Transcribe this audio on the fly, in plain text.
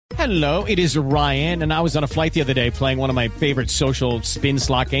Hello, it is Ryan, and I was on a flight the other day playing one of my favorite social spin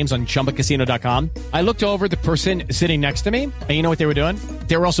slot games on ChumbaCasino.com. I looked over at the person sitting next to me, and you know what they were doing?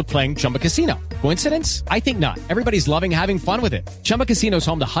 They were also playing Chumba Casino. Coincidence? I think not. Everybody's loving having fun with it. Chumba Casino is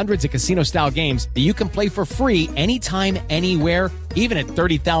home to hundreds of casino-style games that you can play for free anytime, anywhere, even at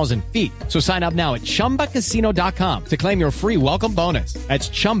 30,000 feet. So sign up now at ChumbaCasino.com to claim your free welcome bonus. That's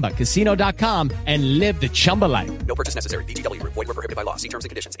ChumbaCasino.com and live the Chumba life. No purchase necessary. VGW. Void where prohibited by law. See terms and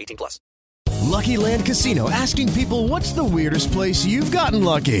conditions. 18+. Lucky Land Casino, asking people, what's the weirdest place you've gotten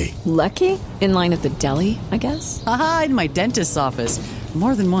lucky? Lucky? In line at the deli, I guess? Aha, in my dentist's office.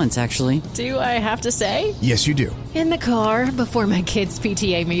 More than once, actually. Do I have to say? Yes, you do. In the car before my kids'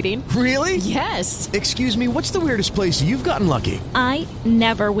 PTA meeting. Really? Yes. Excuse me, what's the weirdest place you've gotten lucky? I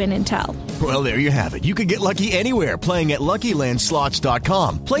never win and tell. Well, there you have it. You can get lucky anywhere, playing at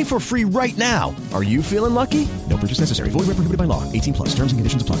LuckyLandSlots.com. Play for free right now. Are you feeling lucky? No purchase necessary. Void where prohibited by law. 18+. Terms and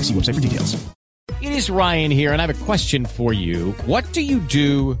conditions apply. See website for details. It is Ryan here, and I have a question for you. What do you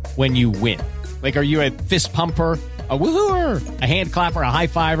do when you win? Like, are you a fist pumper, a woohooer, a hand clapper, a high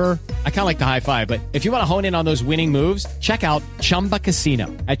fiver? I kind of like the high five, but if you want to hone in on those winning moves, check out Chumba Casino.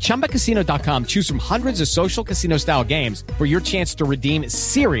 At ChumbaCasino.com, choose from hundreds of social casino-style games for your chance to redeem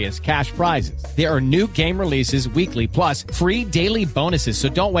serious cash prizes. There are new game releases weekly, plus free daily bonuses, so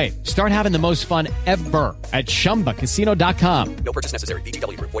don't wait. Start having the most fun ever at ChumbaCasino.com. No purchase necessary.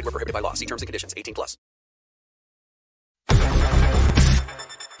 VGW. Void where prohibited by law. See terms and conditions. 18+.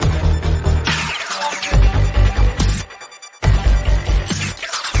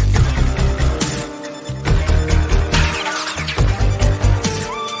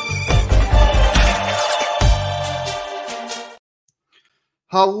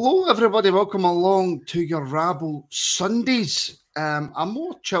 Hello, everybody. Welcome along to your Rabble Sundays. A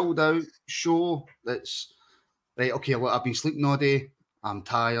more chilled out show that's right. Okay, look, I've been sleeping all day. I'm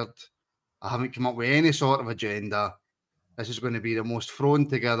tired. I haven't come up with any sort of agenda. This is going to be the most thrown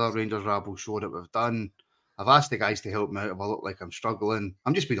together Rangers Rabble show that we've done. I've asked the guys to help me out if I look like I'm struggling.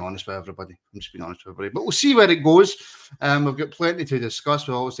 I'm just being honest with everybody. But we'll see where it goes. We've got plenty to discuss.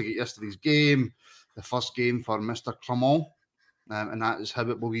 We'll obviously get yesterday's game, the first game for Mr. Clement. And that is how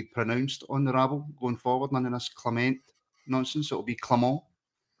it will be pronounced on the Rabble going forward. None of this Clement nonsense. It will be Clement.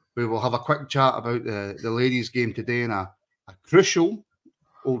 We will have a quick chat about the ladies' game today and a crucial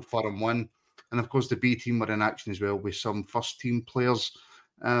Old Firm win. And, of course, the B team were in action as well with some first-team players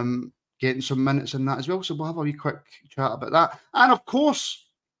getting some minutes in that as well. So we'll have a wee quick chat about that. And, of course,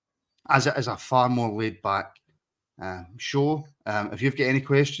 as it is a far more laid-back show, if you've got any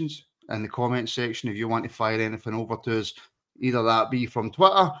questions in the comments section, if you want to fire anything over to us, either that be from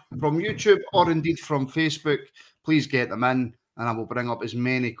Twitter, from YouTube, or indeed from Facebook, please get them in, and I will bring up as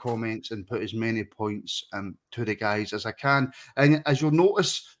many comments and put as many points to the guys as I can. And as you'll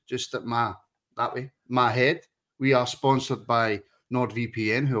notice, just at my head, we are sponsored by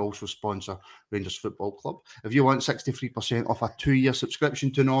NordVPN, who also sponsor Rangers Football Club. If you want 63% off a 2-year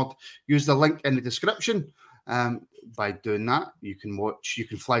subscription to Nord, use the link in the description. By doing that, you can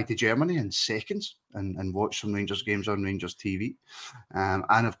fly to Germany in seconds and watch some Rangers games on Rangers TV.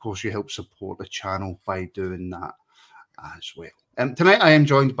 And of course, you help support the channel by doing that as well. Tonight, I am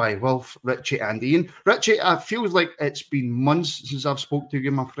joined by Wilf, Richie, and Ian. Richie, it feels like it's been months since I've spoke to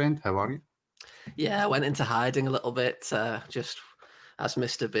you, my friend. How are you? Yeah, I went into hiding a little bit, just as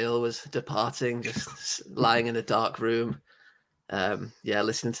Mr. Bill was departing, just lying in a dark room.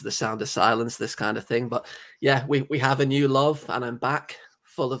 Listening to the sound of silence, this kind of thing. But yeah, we have a new love, and I'm back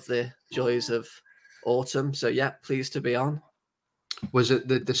full of the joys of autumn. So yeah, pleased to be on. Was it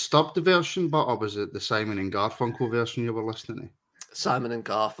the Disturbed version, or was it the Simon and Garfunkel version you were listening to? Simon and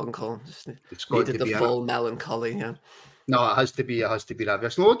Garfunkel. It's got needed to be the full melancholy. Yeah. No, it has to be that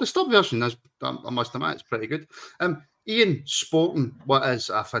version. Well, the Disturbed version is, I must admit, it's pretty good. Ian sporting what is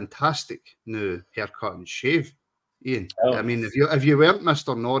a fantastic new haircut and shave. Ian, I mean, if you weren't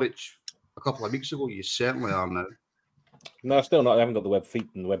Mr. Norwich a couple of weeks ago, you certainly are now. No, still not. I haven't got the web feet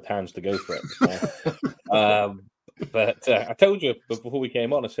and the web hands to go for it. But I told you before we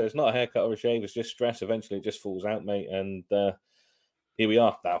came on, I said it's not a haircut or a shave, it's just stress. Eventually it just falls out, mate. And here we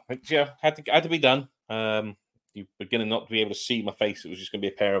are now. Had to be done. You were going to not be able to see my face. It was just going to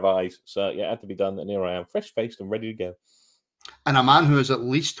be a pair of eyes. So yeah, it had to be done. And here I am, fresh-faced and ready to go. And a man who is at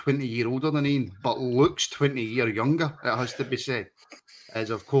least 20 years older than Ian, but looks 20 years younger, it has to be said, is,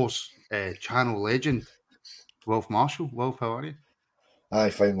 of course, channel legend, Wilf Marshall. Wilf, how are you?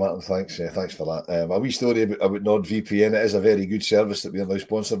 Hi, fine, Martin. Thanks. Thanks for that. A wee story about NordVPN. It is a very good service that we are now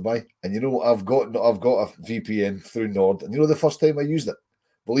sponsored by. And you know, I've got a VPN through Nord. And you know, the first time I used it,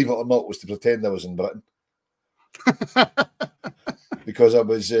 believe it or not, was to pretend I was in Britain. because it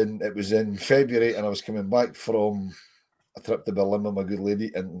was in February and I was coming back from a trip to Berlin with my good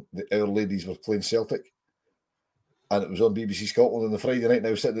lady, and our ladies were playing Celtic, and it was on BBC Scotland on the Friday night, and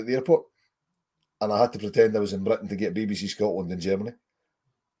I was sitting at the airport, and I had to pretend I was in Britain to get BBC Scotland in Germany.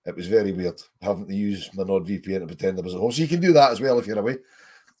 It was very weird having to use my NordVPN to pretend I was at home. So you can do that as well if you're away,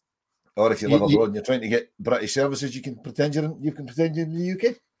 or if you live abroad and you're trying to get British services, you can pretend you're in the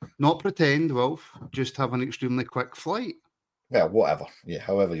UK. Not pretend, Wolf. Just have an extremely quick flight. Yeah, whatever. Yeah,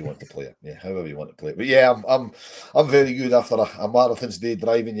 however you want to play it. Yeah, however you want to play it. But yeah, I'm very good after a marathon's day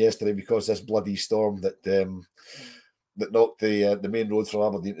driving yesterday, because this bloody storm that knocked the main road from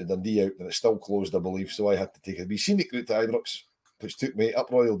Aberdeen to Dundee out, and it's still closed, I believe. So I had to take a wee scenic route to Ibrox, which took me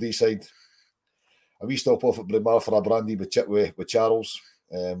up Royal Deeside, a wee stop off at Braemar for a brandy with Charles,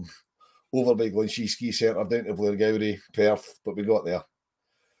 over by Glenshee Ski Centre, down to Blairgowrie, Perth, but we got there.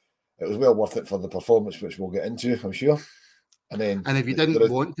 It was well worth it for the performance, which we'll get into, I'm sure. And if you didn't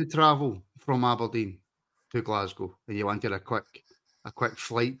want to travel from Aberdeen to Glasgow, and you wanted a quick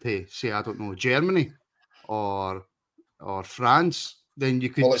flight to, say, I don't know, Germany or France, then you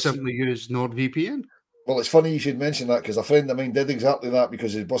could simply use NordVPN. Well, it's funny you should mention that, because a friend of mine did exactly that,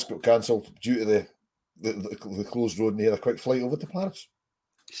 because his bus got cancelled due to the closed road, and he had a quick flight over to Paris.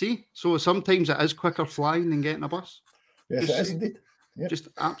 See, so sometimes it is quicker flying than getting a bus. Yes, it is indeed. Yep. Just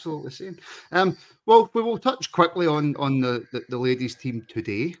absolutely same. Well, we will touch quickly on the ladies' team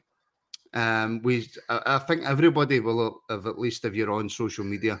today. I think everybody will have, at least if you're on social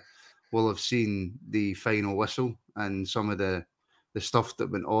media, will have seen the final whistle and some of the stuff that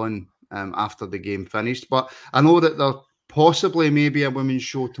went on after the game finished. But I know that there possibly maybe a women's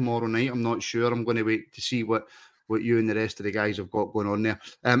show tomorrow night. I'm not sure. I'm going to wait to see what you and the rest of the guys have got going on there.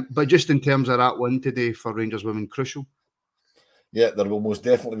 But just in terms of that win today for Rangers women, crucial. Yeah, there will most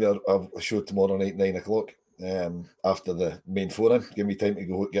definitely be a show tomorrow night, 9 o'clock, after the main phone-in. Give me time to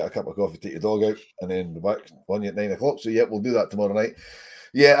go get a cup of coffee, take the dog out, and then be back on you at 9 o'clock. So, yeah, we'll do that tomorrow night.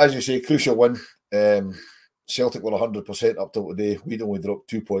 Yeah, as you say, crucial win. Celtic were 100% up till today. We'd only dropped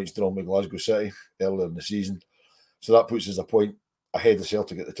 2 points drawn with Glasgow City earlier in the season. So that puts us a point ahead of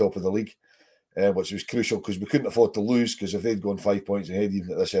Celtic at the top of the league, which was crucial, because we couldn't afford to lose, because if they'd gone 5 points ahead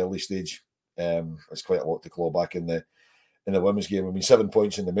even at this early stage, it's quite a lot to claw back in the women's game. I mean, 7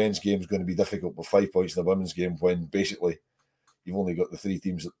 points in the men's game is going to be difficult, but 5 points in the women's game, when basically you've only got the three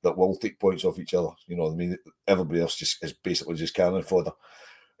teams that will take points off each other. You know what I mean? Everybody else is basically just cannon fodder.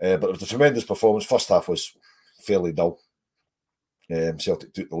 But it was a tremendous performance. First half was fairly dull.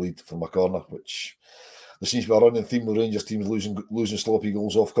 Celtic took the lead from a corner, which there seems to be a running theme with Rangers teams losing sloppy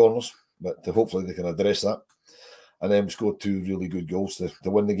goals off corners, but hopefully they can address that. And then we scored 2 really good goals to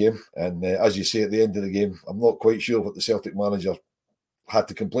win the game. And as you say, at the end of the game, I'm not quite sure what the Celtic manager had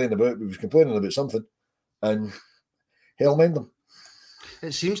to complain about, but he was complaining about something. And hell mend them.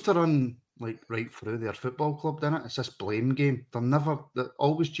 It seems to run like right through their football club, doesn't it? It's this blame game. They're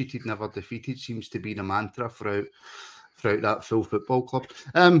always cheated, never defeated, seems to be the mantra throughout that full football club.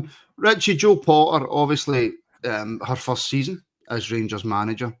 Richie, Jo Potter, obviously her first season as Rangers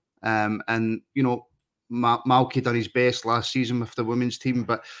manager. And, you know, Malky done his best last season with the women's team,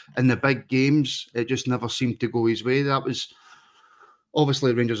 but in the big games, it just never seemed to go his way. That was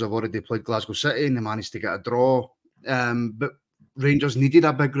obviously Rangers have already played Glasgow City and they managed to get a draw. But Rangers needed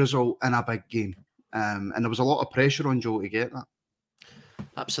a big result in a big game. And there was a lot of pressure on Jo to get that.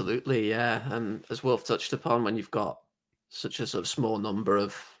 Absolutely, yeah. And as Wolf touched upon, when you've got such a sort of small number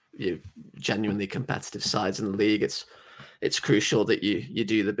of genuinely competitive sides in the league, it's crucial that you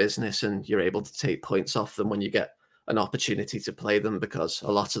do the business and you're able to take points off them when you get an opportunity to play them, because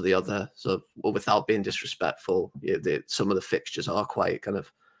a lot of the other, without being disrespectful, some of the fixtures are quite kind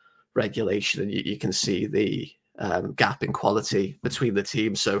of regulation, and you can see the gap in quality between the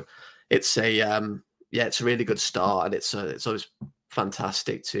teams. So it's it's a really good start, and it's always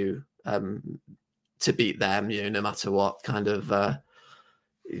fantastic to beat them, no matter what kind of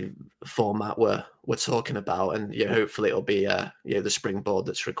format we're talking about, and hopefully it'll be the springboard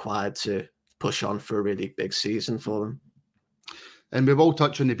that's required to push on for a really big season for them. And we will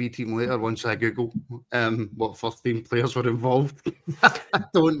touch on the B team later once I Google what first team players were involved. I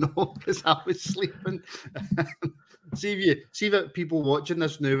don't know, because I was sleeping. see if people watching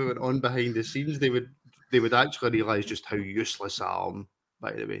this now went on behind the scenes, they would actually realise just how useless I am.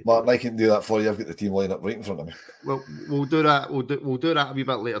 By the way, Martin, I can do that for you. I've got the team line up right in front of me. Well, we'll do that. We'll do that a wee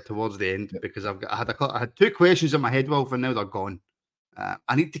bit later towards the end, because I had 2 questions in my head, Wolf, and now they're gone.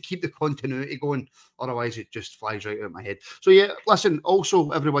 I need to keep the continuity going, otherwise it just flies right out of my head. So yeah, listen.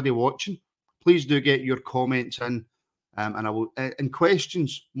 Also, everybody watching, please do get your comments in, and I will in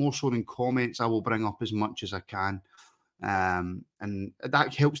questions more so than comments. I will bring up as much as I can. And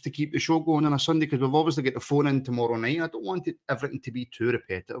that helps to keep the show going on a Sunday, because we've obviously got the phone in tomorrow night. I don't want everything to be too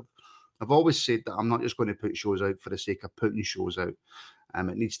repetitive. I've always said that I'm not just going to put shows out for the sake of putting shows out.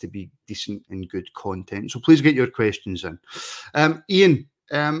 It needs to be decent and good content. So please get your questions in. Ian,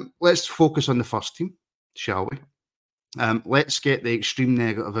 let's focus on the first team, shall we? Let's get the extreme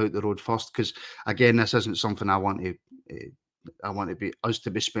negative out the road first, because again, this isn't something I want to be us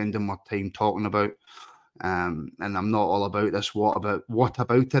to be spending more time talking about. And I'm not all about this what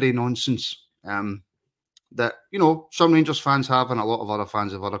aboutery nonsense that, you know, some Rangers fans have and a lot of other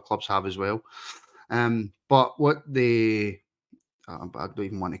fans of other clubs have as well. But what I don't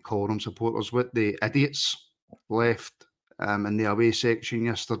even want to call them supporters, what the idiots left in the away section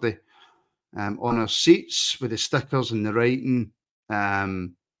yesterday on our seats with the stickers and the writing,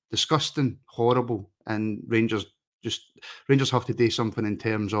 disgusting, horrible, and Rangers have to do something in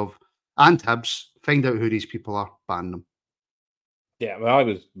terms of, and Hibs, find out who these people are, ban them. Yeah, well, I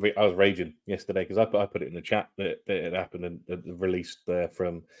was raging yesterday because I put it in the chat that it happened and released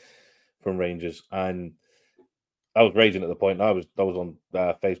from Rangers, and I was raging at the point. I was on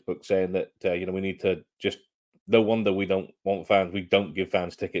Facebook saying that we need to just, no wonder we don't want fans. We don't give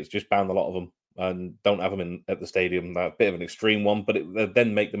fans tickets. Just ban a lot of them and don't have them at the stadium. That's a bit of an extreme one, but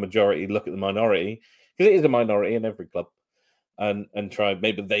then make the majority look at the minority, because it is a minority in every club, and try,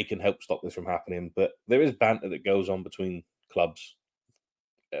 maybe they can help stop this from happening. But there is banter that goes on between clubs.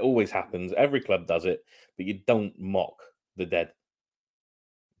 It always happens. Every club does it, but you don't mock the dead.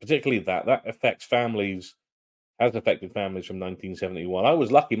 Particularly that affects families, has affected families from 1971. I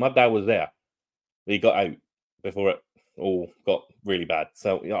was lucky. My dad was there. He got out before it all got really bad.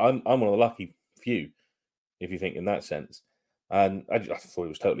 So I'm one of the lucky few, if you think in that sense. And I thought it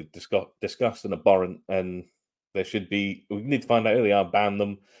was totally disgusting and abhorrent. And we need to find out who they are, ban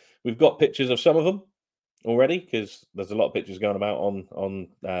them. We've got pictures of some of them already, because there's a lot of pictures going about on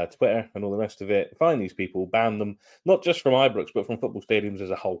Twitter and all the rest of it. Find these people, ban them, not just from Ibrox, but from football stadiums as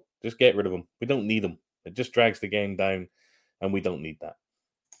a whole. Just get rid of them. We don't need them. It just drags the game down, and we don't need that.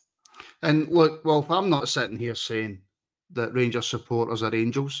 And look, well, I'm not sitting here saying that Rangers supporters are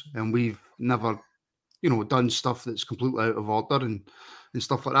angels, and we've never, done stuff that's completely out of order and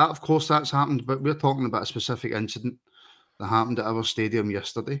stuff like that. Of course, that's happened, but we're talking about a specific incident that happened at our stadium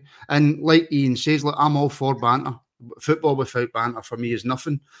yesterday. And like Ian says, look, I'm all for banter. Football without banter for me is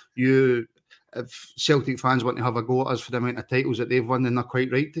nothing. If Celtic fans want to have a go at us for the amount of titles that they've won, then they're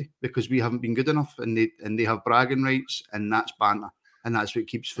quite right to, because we haven't been good enough, and they have bragging rights, and that's banter, and that's what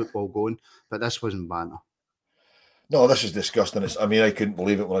keeps football going. But this wasn't banter. No, this is disgusting. I couldn't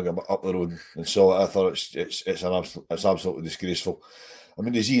believe it when I got up the road and saw it. I thought it's absolutely disgraceful. I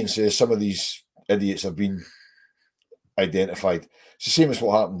mean, as Ian says, some of these idiots have been identified. It's the same as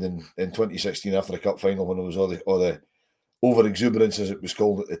what happened in 2016 after the cup final, when there was all the over exuberance, as it was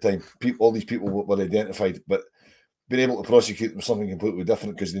called at the time. All these people were identified, but being able to prosecute them is something completely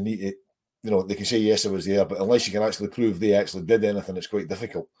different, because they need to, they can say yes, I was there, but unless you can actually prove they actually did anything, it's quite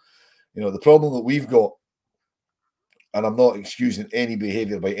difficult. The problem that we've got, and I'm not excusing any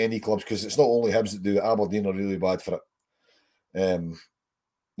behaviour by any clubs, because it's not only Hibs that do it. Aberdeen are really bad for it.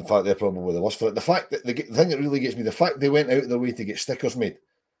 In fact, they're probably the worst for it. The fact that the thing that really gets me, the fact they went out of their way to get stickers made,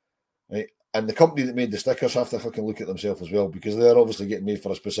 right? And the company that made the stickers have to fucking look at themselves as well, because they're obviously getting made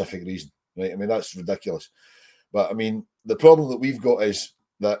for a specific reason, right? I mean, that's ridiculous. But I mean, the problem that we've got is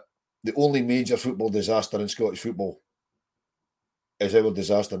that the only major football disaster in Scottish football is our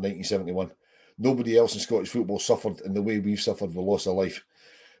disaster in 1971. Nobody else in Scottish football suffered in the way we've suffered the loss of life.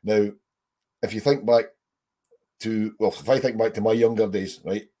 Now, if you think back if I think back to my younger days,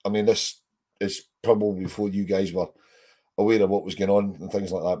 right? I mean, this is probably before you guys were aware of what was going on and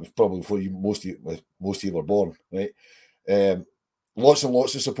things like that. It was probably before most of you were born, right? Lots and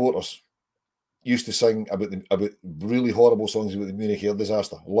lots of supporters used to sing about really horrible songs about the Munich air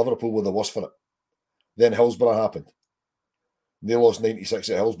disaster. Liverpool were the worst for it. Then Hillsborough happened. They lost 96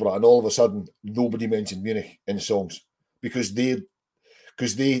 at Hillsborough, and all of a sudden, nobody mentioned Munich in songs, because they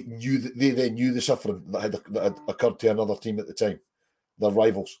knew the suffering that had occurred to another team at the time, their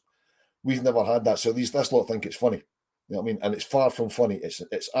rivals. We've never had that, so this lot think it's funny. You know what I mean? And it's far from funny.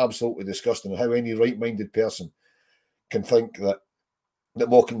 It's absolutely disgusting how any right-minded person can think that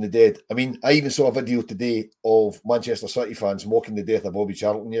mocking the dead. I mean, I even saw a video today of Manchester City fans mocking the death of Bobby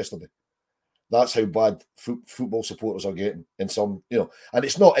Charlton yesterday. That's how bad football supporters are getting in some, and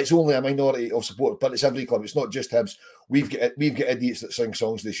it's only a minority of supporters, but it's every club. It's not just Hibs. We've got idiots that sing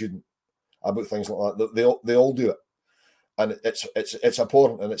songs they shouldn't about things like that. They all do it, and it's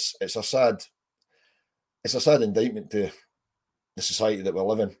abhorrent, and it's a sad indictment to the society that we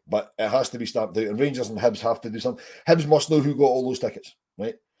live in. But it has to be stamped out, and Rangers and Hibs have to do something. Hibs must know who got all those tickets,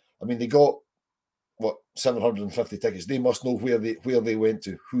 right? I mean, they got 750 tickets. They must know where they went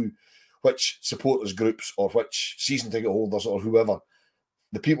to, which supporters groups or which season ticket holders or whoever.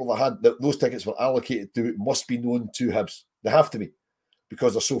 The people that had those tickets were allocated to must be known to Hibs. They have to be,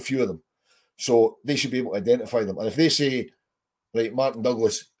 because there's so few of them. So they should be able to identify them. And if they say, right, Martin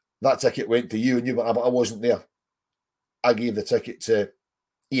Douglas, that ticket went to you, and you went, but I wasn't there. I gave the ticket to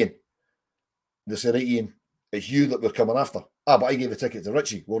Ian. They say, right, Ian, it's you that we're coming after. But I gave the ticket to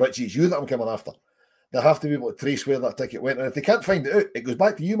Richie. Well, Richie, it's you that I'm coming after. They have to be able to trace where that ticket went. And if they can't find it out, it goes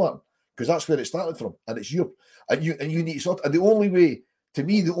back to you, Martin, because that's where it started from. And it's you. And you need to sort it. And the only way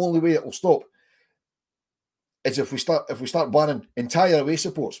it will stop is if we start banning entire away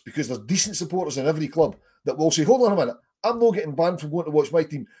supports, because there's decent supporters in every club that will say, hold on a minute, I'm not getting banned from going to watch my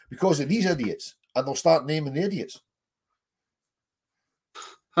team because of these idiots. And they'll start naming the idiots.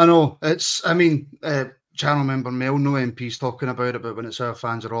 I know. Channel member Mel, no MP's talking about it, but when it's our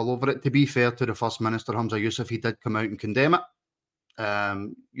fans are all over it. To be fair to the First Minister, Hamza Yousaf, he did come out and condemn it.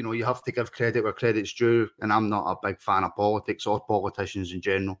 You have to give credit where credit's due, and I'm not a big fan of politics or politicians in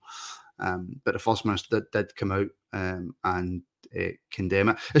general. But the First Minister did come out and condemn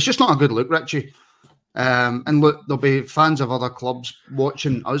it. It's just not a good look, Richie. And look, there'll be fans of other clubs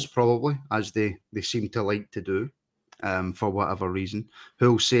watching us probably, as they seem to like to do. For whatever reason,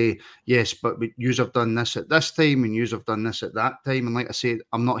 who'll say, yes, but yous have done this at this time and yous have done this at that time. And like I said,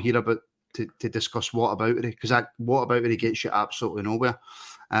 I'm not here about to discuss whataboutery, because that whataboutery gets you absolutely nowhere.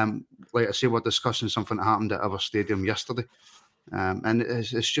 Like I say, we're discussing something that happened at our stadium yesterday. And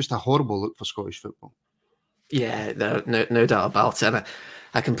it's just a horrible look for Scottish football. Yeah, no doubt about it. And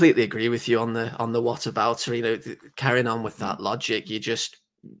I completely agree with you on the whataboutery. Carrying on with that logic, you just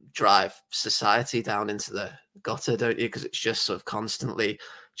drive society down into the gutter, don't you? Because it's just sort of constantly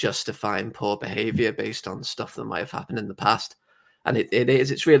justifying poor behavior based on stuff that might have happened in the past. And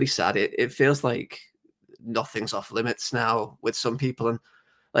it's really sad. It feels like nothing's off limits now with some people. And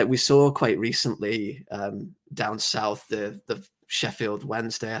like we saw quite recently down south, the Sheffield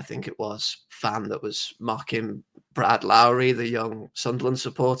Wednesday, I think it was, fan that was mocking Brad Lowry, the young Sunderland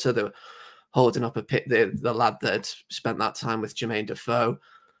supporter. They were holding up the lad that had spent that time with Jermaine Defoe.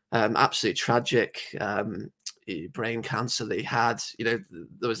 Absolutely tragic. Brain cancer that he had. There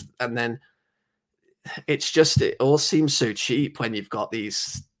was, and then it all seems so cheap when you've got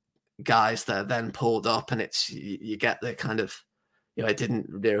these guys that are then pulled up, and you get the kind of, I didn't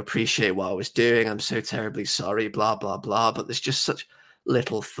really appreciate what I was doing. I'm so terribly sorry, blah, blah, blah. But there's just such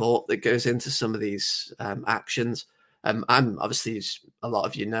little thought that goes into some of these actions. I'm obviously, as a lot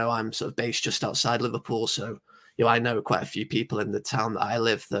of you know, I'm sort of based just outside Liverpool. So, I know quite a few people in the town that I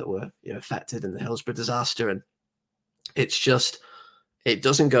live that were affected in the Hillsborough disaster. And it's just, it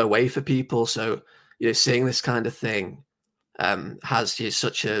doesn't go away for people. So, seeing this kind of thing has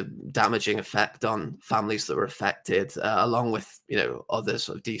such a damaging effect on families that were affected, along with, other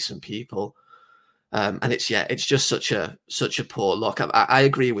sort of decent people. And it's just such a poor look. I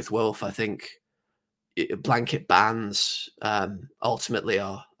agree with Wolf. I think blanket bans ultimately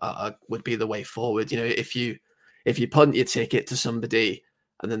would be the way forward. If you punt your ticket to somebody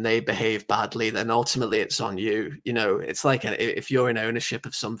and then they behave badly, then ultimately it's on you. It's like if you're in ownership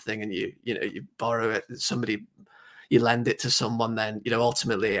of something and you borrow it, you lend it to someone, then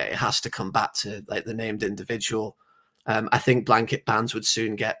ultimately it has to come back to like the named individual. I think blanket bans would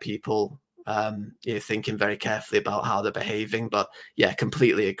soon get people thinking very carefully about how they're behaving. But yeah,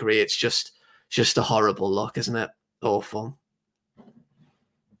 completely agree. It's just a horrible look, isn't it? Awful.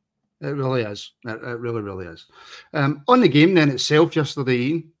 It really is. It really, really is. On the game then itself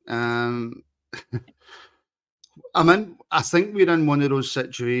yesterday, I think we're in one of those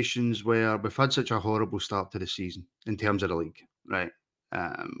situations where we've had such a horrible start to the season in terms of the league, right?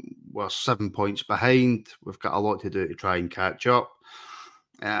 We're 7 points behind. We've got a lot to do to try and catch up.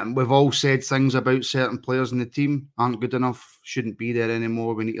 We've all said things about certain players in the team aren't good enough, shouldn't be there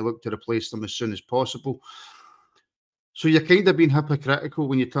anymore. We need to look to replace them as soon as possible. So you're kind of being hypocritical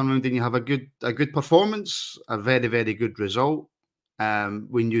when you turn around and you have a good performance, a very, very good result,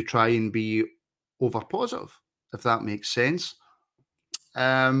 when you try and be over positive, if that makes sense.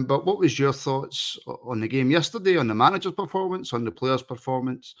 But what was your thoughts on the game yesterday, on the manager's performance, on the players'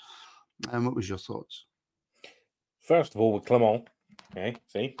 performance? And what was your thoughts? First of all, with Clement. Okay,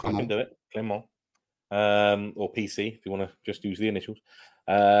 see, Clement. I can do it. Clement. Or PC, if you want to just use the initials.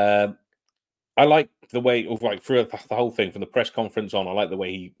 I like the way, through the whole thing, from the press conference on, I like the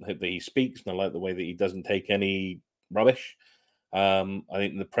way he speaks, and I like the way that he doesn't take any rubbish. I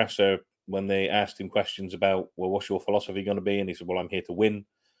think the presser when they asked him questions about, well, what's your philosophy going to be? And he said, well, I'm here to win.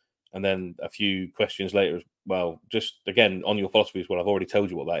 And then a few questions later, well, just again, on your philosophy as well, I've already told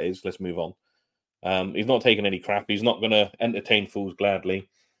you what that is. Let's move on. He's not taking any crap. He's not going to entertain fools gladly.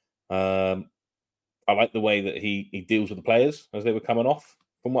 I like the way that he deals with the players as they were coming off.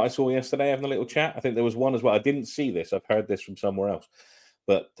 From what I saw yesterday, having a little chat, I think there was one as well. I didn't see this. I've heard this from somewhere else.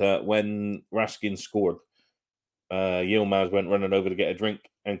 But when Raskin scored, Yilmaz went running over to get a drink,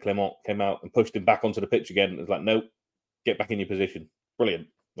 and Clement came out and pushed him back onto the pitch again. It was like, no, get back in your position. Brilliant.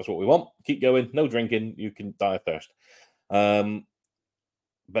 That's what we want. Keep going. No drinking. You can die of thirst. Then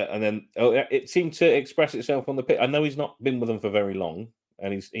it seemed to express itself on the pitch. I know he's not been with them for very long,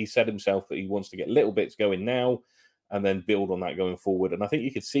 and he said himself that he wants to get little bits going now and then build on that going forward. And I think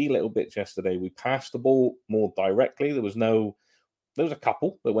you could see little bits yesterday. We passed the ball more directly. There was a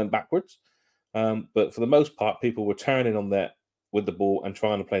couple that went backwards. But for the most part, people were turning on that with the ball and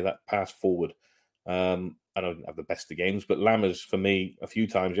trying to play that pass forward. I don't have the best of games, but Lammers, for me, a few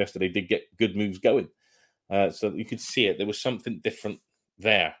times yesterday did get good moves going. So you could see it. There was something different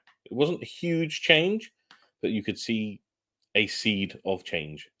there. It wasn't a huge change, but you could see a seed of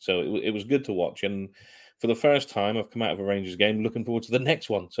change. So it was good to watch. And for the first time, I've come out of a Rangers game looking forward to the next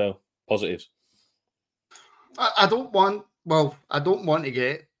one. So positives. I don't want to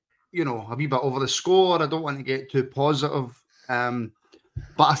get, a wee bit over the score. I don't want to get too positive. But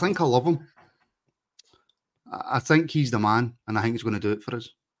I think I love him. I think he's the man, and I think he's going to do it for us.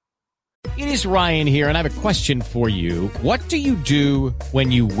 It is Ryan here, and I have a question for you. What do you do when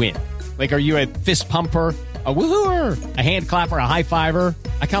you win? Like, are you a fist pumper, a woohooer, a hand clapper, a high fiver?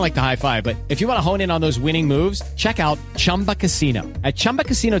 I kind of like the high five, but if you want to hone in on those winning moves, check out Chumba Casino. At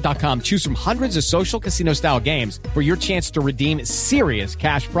ChumbaCasino.com, choose from hundreds of social casino-style games for your chance to redeem serious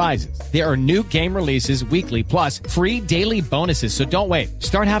cash prizes. There are new game releases weekly, plus free daily bonuses, so don't wait.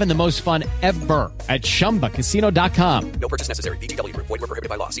 Start having the most fun ever at ChumbaCasino.com. No purchase necessary. VGW. Void were prohibited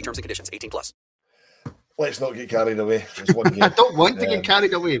by law. See terms and conditions. 18+. Let's not get carried away. It's one game. I don't want to get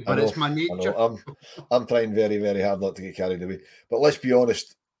carried away, but it's my nature. I'm trying very, very hard not to get carried away. But let's be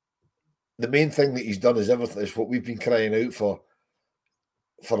honest, the main thing that he's done is everything. Is what we've been crying out for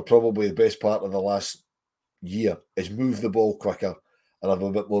probably the best part of the last year, is move the ball quicker and have a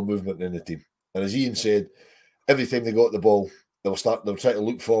bit more movement in the team. And as Ian said, every time they got the ball, they were trying to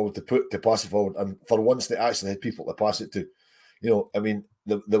look forward to pass it forward. And for once, they actually had people to pass it to. They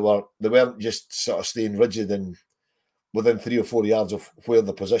weren't just sort of staying rigid and within 3 or 4 yards of where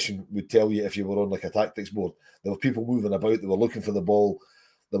the position would tell you if you were on like a tactics board. There were people moving about. They were looking for the ball.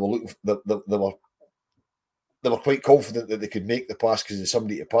 They were quite confident that they could make the pass because there's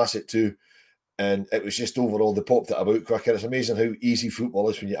somebody to pass it to. And it was just overall, they popped it about quicker. It's amazing how easy football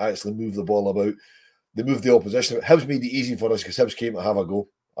is when you actually move the ball about. They moved the opposition. Hibs made it easy for us because Hibs came to have a go,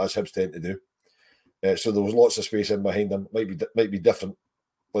 as Hibs tend to do. So there was lots of space in behind them. Might be different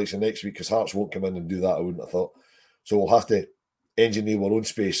like the next week because Hearts won't come in and do that, I wouldn't have thought. So we'll have to engineer our own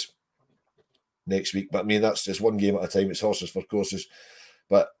space next week. But I mean, that's just one game at a time. It's horses for courses.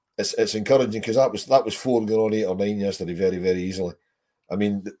 But it's encouraging because that was 4 going on 8 or 9 yesterday very, very easily. I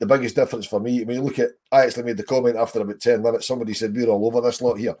mean, the biggest difference for me, I actually made the comment after about 10 minutes. Somebody said, we're all over this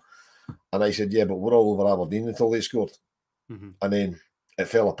lot here. And I said, yeah, but we're all over Aberdeen until they scored. Mm-hmm. And then it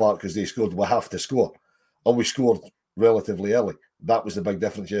fell apart because they scored. We have to score. And we scored relatively early. That was the big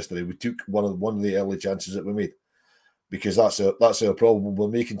difference yesterday. We took one of the early chances that we made. Because that's our problem. We're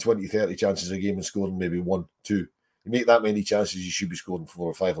making 20, 30 chances a game and scoring maybe 1, 2. You make that many chances, you should be scoring 4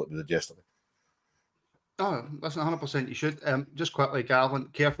 or 5 like we did yesterday. Oh, listen, 100% you should. Just quickly, Gavin,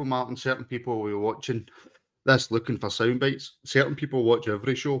 careful, Martin. Certain people will be watching this looking for sound bites. Certain people watch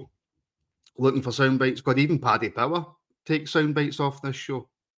every show looking for sound bites. God, even Paddy Power takes sound bites off this show.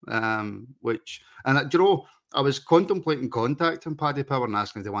 I was contemplating contacting Paddy Power and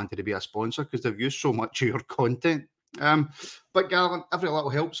asking if they wanted to be a sponsor because they've used so much of your content. But Gavin, every little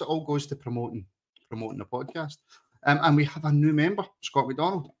helps. It all goes to promoting the podcast. And we have a new member, Scott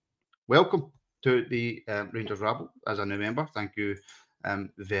McDonald. Welcome to the Rangers Rabble as a new member. Thank you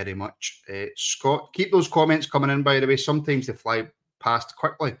very much, Scott. Keep those comments coming in, by the way. Sometimes they fly past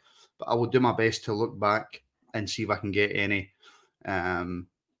quickly, but I will do my best to look back and see if I can get any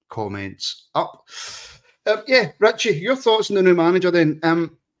comments up. Richie, your thoughts on the new manager then.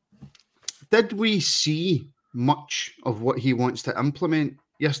 Did we see much of what he wants to implement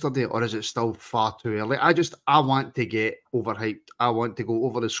yesterday, or is it still far too early? I want to get overhyped. I want to go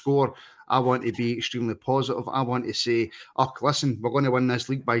over the score. I want to be extremely positive. I want to say, listen, we're going to win this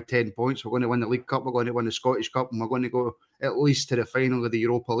league by 10 points. We're going to win the League Cup. We're going to win the Scottish Cup, and we're going to go at least to the final of the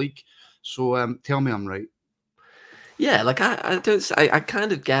Europa League. So tell me I'm right. Yeah, like I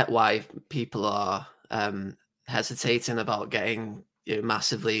kind of get why people are hesitating about getting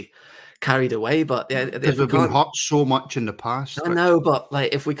massively carried away, but Because if we we've been can't, hurt so much in the past. I know, but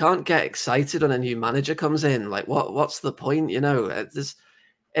like if we can't get excited when a new manager comes in, like what's the point? There's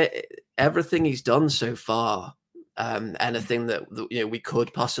everything he's done so far. Anything that we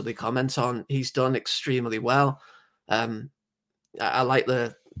could possibly comment on, he's done extremely well. I like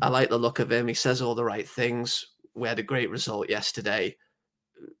the look of him. He says all the right things. We had a great result yesterday.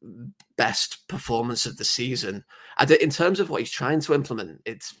 Best performance of the season. In terms of what he's trying to implement,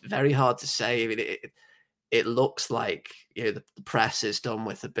 it's very hard to say. I mean, it looks like the press is done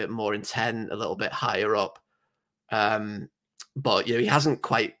with a bit more intent, a little bit higher up. But he hasn't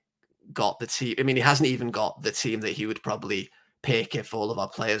quite got the team. I mean, he hasn't even got the team that he would probably pick if all of our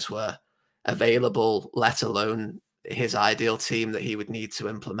players were available, let alone his ideal team that he would need to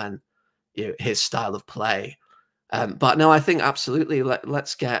implement his style of play. But no, I think absolutely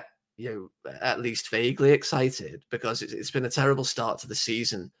let's get at least vaguely excited, because it's been a terrible start to the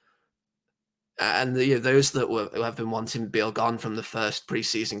season. And those who have been wanting Beale gone from the first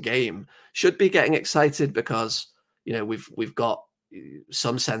preseason game should be getting excited, because we've got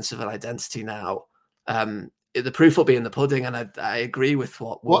some sense of an identity now. The proof will be in the pudding, and I agree with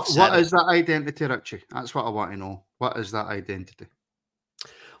what is that identity, Richie? That's what I want to know. What is that identity?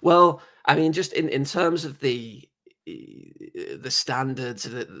 Well, I mean, just in terms of the standards,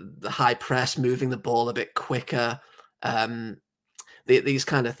 the high press, moving the ball a bit quicker, these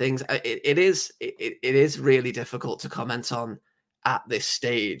kind of things. It is really difficult to comment on at this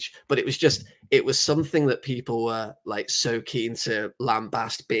stage, but it was something that people were like so keen to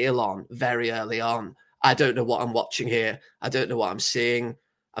lambast Beale on very early on. I don't know what I'm watching here. I don't know what I'm seeing.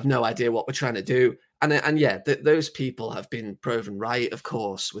 I've no idea what we're trying to do. And yeah, those people have been proven right, of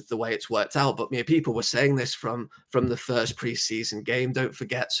course, with the way it's worked out. But people were saying this from the first preseason game, don't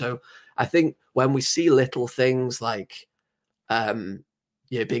forget. So I think when we see little things like being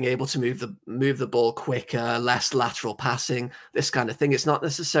able to move the ball quicker, less lateral passing, this kind of thing, it's not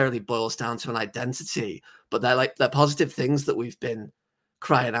necessarily boils down to an identity, but they're positive things that we've been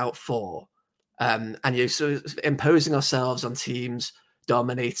crying out for. And so imposing ourselves on teams,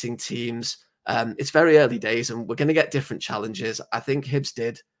 dominating teams. It's very early days, and we're going to get different challenges. I think Hibs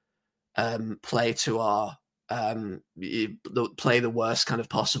did play to our play the worst kind of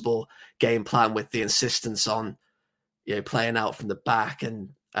possible game plan, with the insistence on playing out from the back, and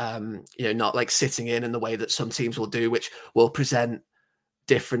not like sitting in the way that some teams will do, which will present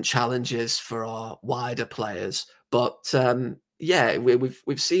different challenges for our wider players. But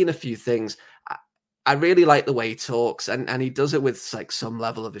we've seen a few things. I really like the way he talks, and he does it with like some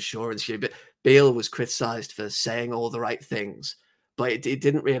level of assurance here. But Beale was criticised for saying all the right things, but it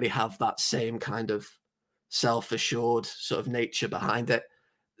didn't really have that same kind of self-assured sort of nature behind it.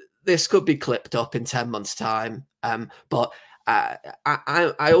 This could be clipped up in 10 months' time, but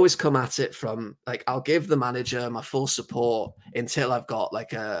I always come at it from like, I'll give the manager my full support until I've got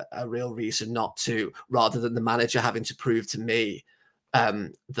like a real reason not to, rather than the manager having to prove to me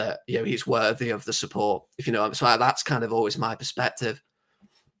that he's worthy of the support, if you know. So that's kind of always my perspective.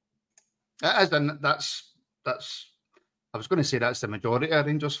 And that's I was going to say that's the majority of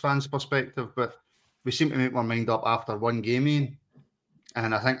Rangers fans' perspective, but we seem to make our mind up after one game in,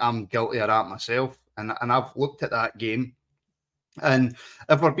 and I think I'm guilty of that myself. And I've looked at that game, and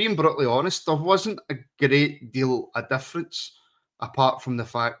if we're being brutally honest, there wasn't a great deal of difference, apart from the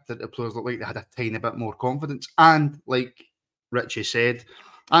fact that the players looked like they had a tiny bit more confidence. And like Richie said,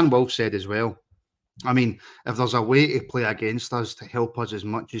 and Wolf said as well, I mean, if there's a way to play against us to help us as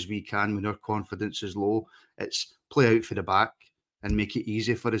much as we can when our confidence is low, it's play out for the back and make it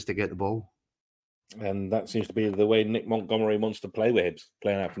easy for us to get the ball. And that seems to be the way Nick Montgomery wants to play with Hibs,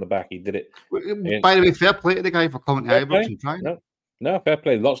 playing out from the back. He did it. By the way, fair play to the guy for coming to Ibrox and trying. No, fair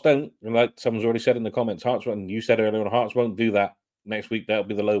play. Lots don't. And like someone's already said in the comments, Hearts won't. You said earlier on, Hearts won't do that. Next week, that'll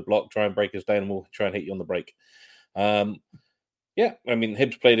be the low block, try and break us down, and we'll try and hit you on the break. Yeah, I mean,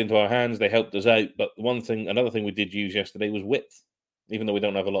 Hibs played into our hands. They helped us out. But another thing we did use yesterday was width. Even though we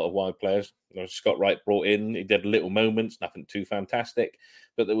don't have a lot of wide players, Scott Wright brought in. He did little moments, nothing too fantastic,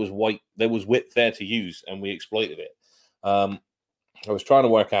 but there was width there to use, and we exploited it. I was trying to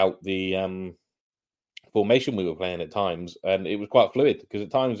work out the formation we were playing at times, and it was quite fluid, because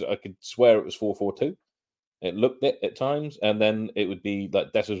at times I could swear it was 4-4-2. It looked it at times, and then it would be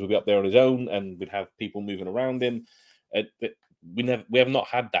like Dessers would be up there on his own, and we'd have people moving around him. We have not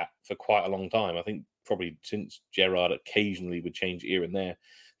had that for quite a long time. I think probably since Gerrard occasionally would change it here and there.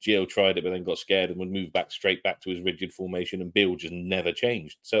 Gio tried it, but then got scared and would move straight back to his rigid formation, and Bill just never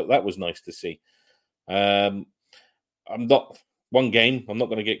changed. So that was nice to see. I'm not one game. I'm not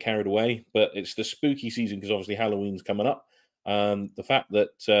going to get carried away, but it's the spooky season because obviously Halloween's coming up. The fact that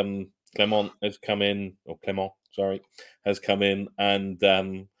Clement has come in, has come in, and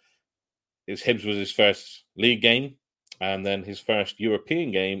his Hibs was his first league game, and then his first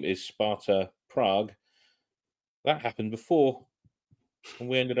European game is Sparta Prague. That happened before, and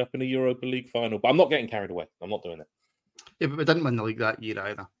we ended up in a Europa League final. But I'm not getting carried away. I'm not doing it. Yeah, but we didn't win the league that year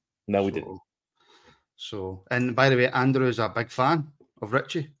either. No, we didn't. So, and by the way, Andrew is a big fan of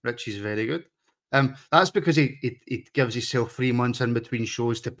Richie. Richie's very good. That's because he gives himself 3 months in between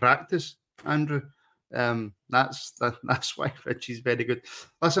shows to practice, Andrew. That's why Richie's very good.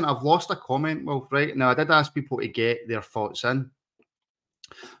 Listen, I've lost a comment. Well, right now I did ask people to get their thoughts in.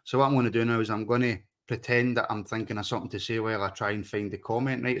 So what I'm going to do now is I'm going to pretend that I'm thinking of something to say while I try and find the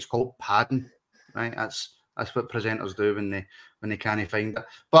comment. Right, it's called padding. Right, that's what presenters do when they can't find it.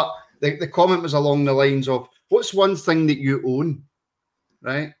 But the comment was along the lines of, "What's one thing that you own,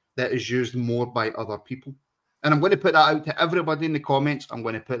 right, that is used more by other people?" And I'm going to put that out to everybody in the comments. I'm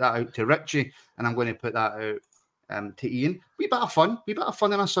going to put that out to Richie, and I'm going to put that out to Ian. Wee bit of fun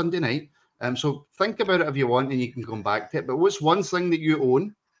on a Sunday night. So think about it if you want, and you can come back to it. But what's one thing that you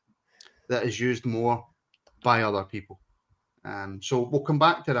own that is used more by other people? So we'll come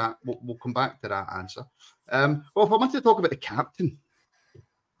back to that. We'll come back to that answer. Well, if I want to talk about the captain,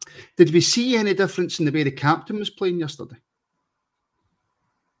 did we see any difference in the way the captain was playing yesterday?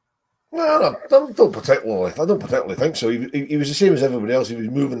 No, I don't particularly think so. He was the same as everybody else. He was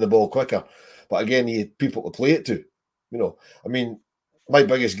moving the ball quicker, but again, he had people to play it to. You know, I mean, my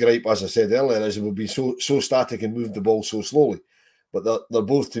biggest gripe, as I said earlier, is it would be so static and move the ball so slowly. But they're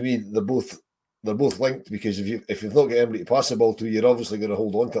both, to me, they're both linked, because if you've not got anybody to pass the ball to, you're obviously going to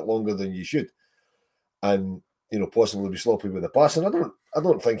hold on to it longer than you should, and possibly be sloppy with the passing. I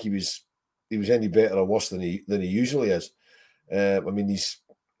don't think he was any better or worse than he usually is. I mean,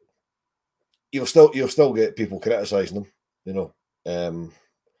 you'll still get people criticising him,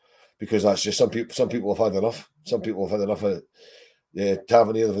 because that's just some people have had enough. Some people have had enough of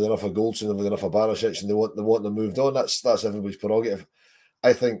Tavernier, they've had enough of Goldson, they've had enough of Barisic, and they want them moved on. That's everybody's prerogative.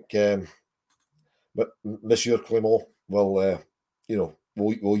 I think, but Monsieur Clement will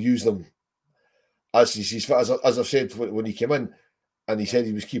use them as he sees fit. As I've said when he came in, and he said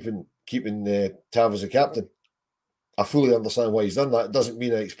he was keeping Tav as a captain. I fully understand why he's done that. It doesn't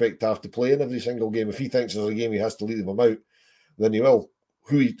mean I expect Tav to play in every single game. If he thinks there's a game he has to leave him out, then he will.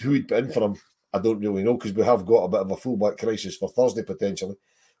 Who he'd put in for him, I don't really know, because we have got a bit of a fullback crisis for Thursday potentially,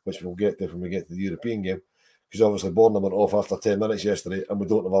 which we'll get to when we get to the European game. Because obviously Borna went off after 10 minutes yesterday, and we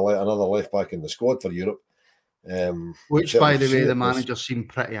don't have another left back in the squad for Europe. Which, by the way, the manager seemed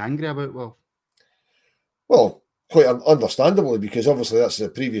pretty angry about. Well, quite understandably, because obviously that's the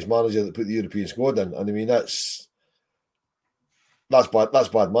previous manager that put the European squad in, and I mean that's bad. That's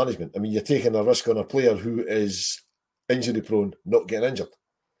bad management. I mean, you're taking a risk on a player who is injury prone, not getting injured.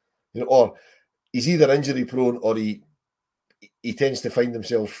 Or he's either injury prone or he tends to find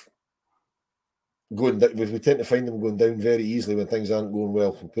himself going. We tend to find him going down very easily when things aren't going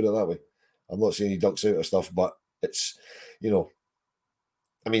well. We'll put it that way. I'm not saying he ducks out of stuff, but it's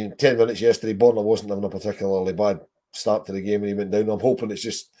I mean, 10 minutes yesterday, Borna wasn't having a particularly bad start to the game, and he went down. I'm hoping he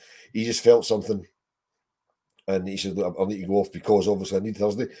just felt something, and he said, "Look, I'll need to go off because obviously I need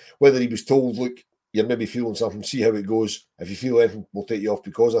Thursday." Whether he was told, "Look, you're maybe feeling something, see how it goes. If you feel anything, we'll take you off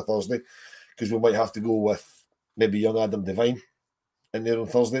because of Thursday," because we might have to go with maybe young Adam Devine in there on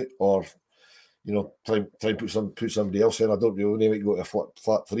Thursday, or try and put somebody else in. I don't really know. Maybe go to a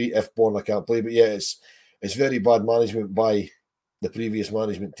flat three if Borna can't play. But yeah, it's very bad management by the previous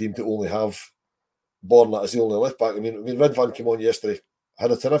management team to only have Borna as the only left back. I mean, Ridvan came on yesterday, had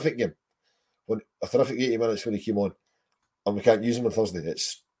a terrific game, a terrific 80 minutes when he came on, and we can't use him on Thursday.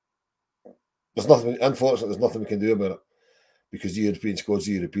 There's nothing. Unfortunately, there's nothing we can do about it, because the European squad's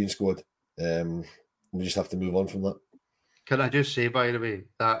the European squad. We just have to move on from that. Can I just say, by the way,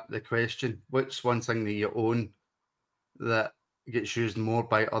 that the question, what's one thing that you own that gets used more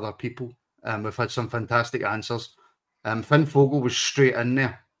by other people? We've had some fantastic answers. Finn Fogel was straight in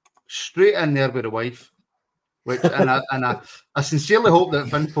there with the wife, and I sincerely hope that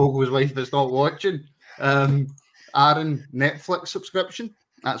Finn Fogel's wife is not watching. Aaron, Netflix subscription,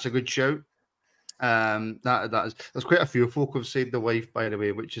 that's a good shout. There's quite a few folk who've said the wife, by the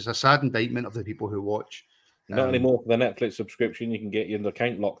way, which is a sad indictment of the people who watch. Not anymore. For the Netflix subscription, you can get your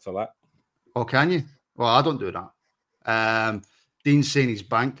account locked for that. Oh, can you? Well, I don't do that. Dean's saying his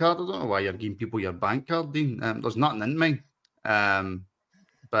bank card. I don't know why you're giving people your bank card, Dean. There's nothing in mine. And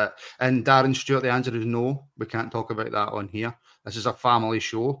Darren Stewart, the answer is no. We can't talk about that on here. This is a family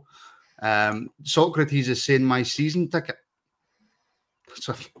show. Socrates is saying my season ticket.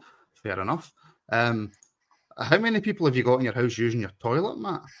 So, fair enough. How many people have you got in your house using your toilet,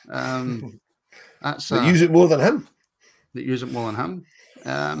 Matt? They use it more than him. That use it more than him.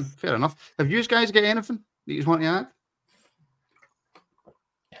 Fair enough. Have you guys got anything that you want to add?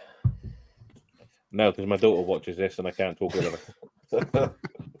 No, because my daughter watches this and I can't talk with her.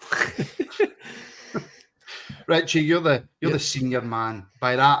 Richie, you're the senior man.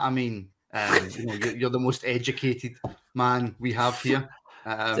 By that I mean you're the most educated man we have here.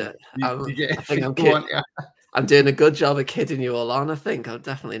 I'm doing a good job of kidding you all on. I think I'm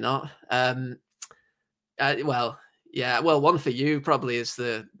definitely not. One for you probably is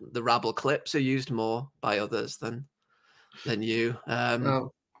the Rabble clips are used more by others than you.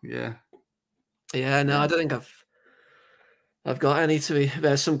 Yeah, no, I don't think I've got any to be.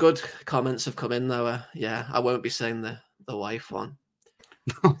 There's some good comments have come in though. I won't be saying the wife one.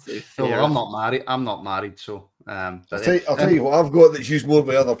 No, I'm not married. I'm not married, so I'll tell you what I've got that's used more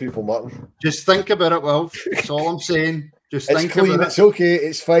by other people, Martin. Just think about it, Will. That's all I'm saying. Just it's think clean. about It's okay.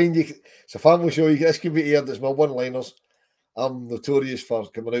 It's fine. It's a family show. This can be aired. It's my one-liners. I'm notorious for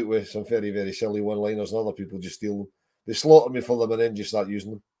coming out with some very, very silly one-liners, and other people just steal them. They slaughter me for them, and then just start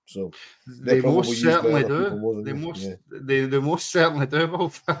using them. So they most certainly do. They most certainly do.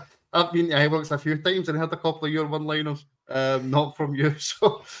 Well, I've been to Ibrox a few times and had a couple of your one-liners, not from you.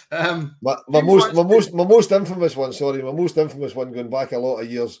 So my most infamous one going back a lot of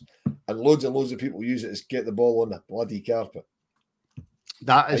years, and loads of people use it, is get the ball on the bloody carpet.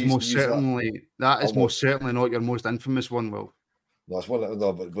 That is most certainly not your most infamous one, Will. No, it's one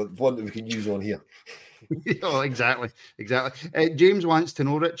but one that we can use on here. Oh, exactly. James wants to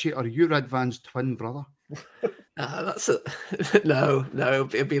know, Richie, are you Radvan's twin brother? No,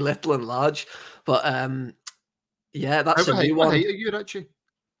 it'd be little and large, but that's a new one. How height are you, Richie?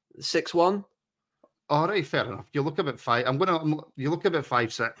 6'1". All right, fair enough. You look about 5. You look about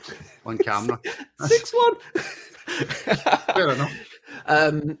 5'6" on camera. 6'1". Fair enough.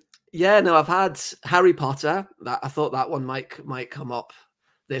 I've had Harry Potter. I thought that one might come up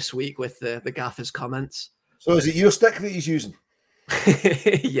this week with the gaffer's comments. So is it your stick that he's using?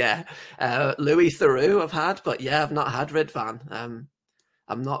 Yeah. Louis Theroux I've had, but I've not had Ridvan.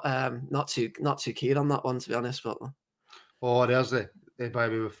 I'm not too keen on that one, to be honest. But there's the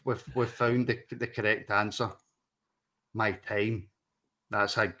baby. We've found the correct answer. My time.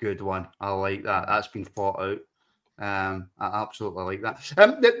 That's a good one. I like that. That's been thought out. I absolutely like that.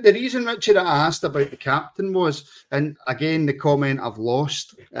 The reason, Richard, I asked about the captain was, and again, the comment I've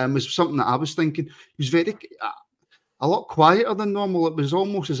lost was something that I was thinking. He was a lot quieter than normal. It was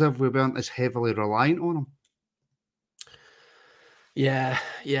almost as if we weren't as heavily reliant on him. Yeah.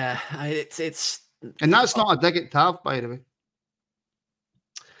 It's and that's not a dig at Tav, by the way.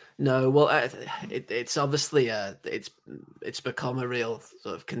 No, well, it's obviously it's become a real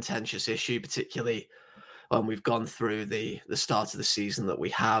sort of contentious issue, particularly when we've gone through the start of the season that we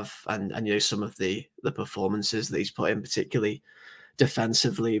have, and some of the performances that he's put in, particularly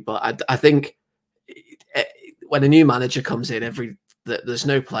defensively. But I think when a new manager comes in, there's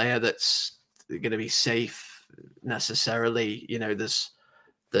no player that's going to be safe necessarily.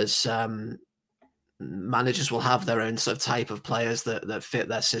 There's managers will have their own sort of type of players that fit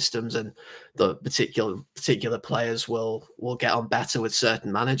their systems, and the particular players will get on better with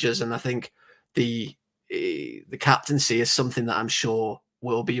certain managers. And I think the captaincy is something that I'm sure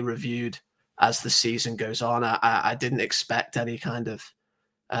will be reviewed as the season goes on. I didn't expect any kind of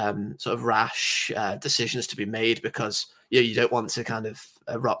sort of rash decisions to be made, because you don't want to kind of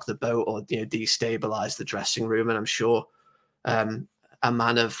rock the boat or destabilize the dressing room. And I'm sure a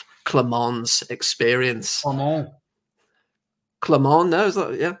man of Clement's experience. Clement, no, is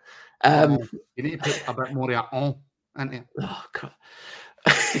that, yeah. You need to put a bit more on, ain't you? Oh God.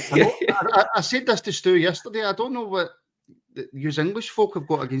 I said this to Stu yesterday. I don't know what use English folk have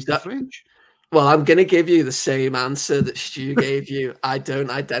got against the French. Well, I'm going to give you the same answer that Stu gave you. I don't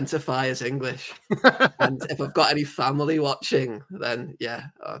identify as English. And if I've got any family watching, then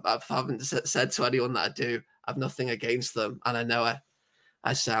I haven't said to anyone that I do. I've nothing against them. And I know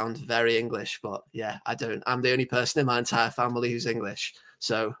I sound very English, but I don't. I'm the only person in my entire family who's English.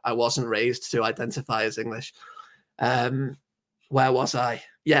 So I wasn't raised to identify as English. Where was I?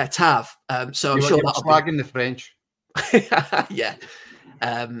 Yeah, Tav. So I'm sure that'll flagging the French. Yeah.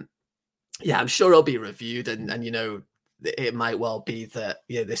 I'm sure it'll be reviewed, and it might well be that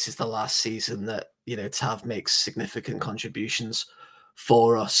this is the last season that Tav makes significant contributions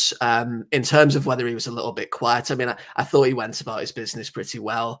for us. In terms of whether he was a little bit quiet, I mean, I thought he went about his business pretty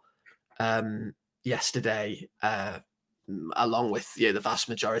well yesterday. along with the vast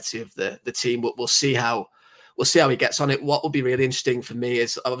majority of the team. But we'll see how he gets on it. What will be really interesting for me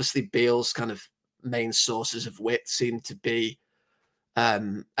is obviously Beale's kind of main sources of wit seem to be,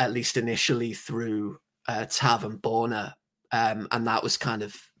 at least initially, through Tav and Borna, and that was kind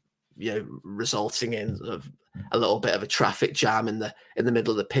of resulting in sort of a little bit of a traffic jam in the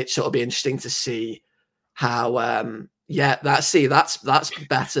middle of the pitch. So it'll be interesting to see how that's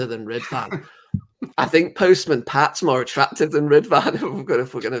better than Ridvan. I think Postman Pat's more attractive than Ridvan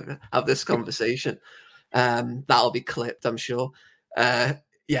if we're gonna have this conversation. That'll be clipped, I'm sure.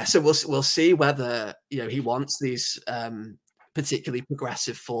 So we'll see whether he wants these particularly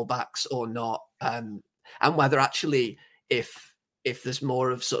progressive fullbacks or not, and whether actually if there's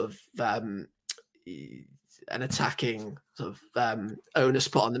more of sort of an attacking sort of onus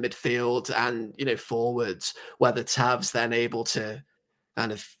put on the midfield and forwards, whether Tav's then able to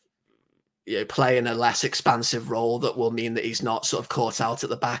kind of play in a less expansive role that will mean that he's not sort of caught out at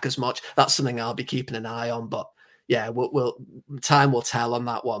the back as much. That's something I'll be keeping an eye on. But we'll time will tell on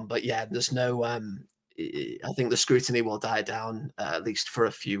that one. But there's no. I think the scrutiny will die down at least for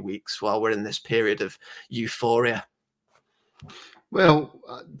a few weeks while we're in this period of euphoria. Well,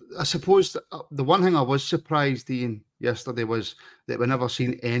 I suppose the one thing I was surprised, Ian, yesterday was that we never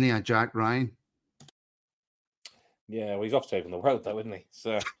seen any of Jack Ryan. Yeah, well, he's off saving the world, though, isn't he?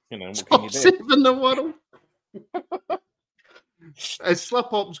 So, what can you do? Saving the world. As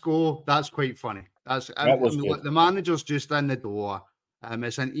slip-ups go, that's quite funny. The manager's just in the door.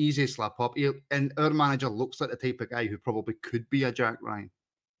 It's an easy slip-up. And our manager looks like the type of guy who probably could be a Jack Ryan.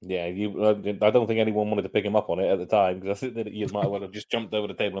 Yeah, I don't think anyone wanted to pick him up on it at the time, because I think that you might well have just jumped over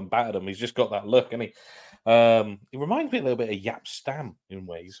the table and battered him. He's just got that look, and he reminds me a little bit of Yap Stam in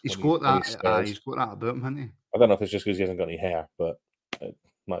ways. He's got that about him, hasn't he? I don't know if it's just because he hasn't got any hair, but it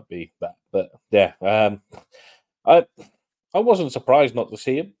might be that. But yeah, I wasn't surprised not to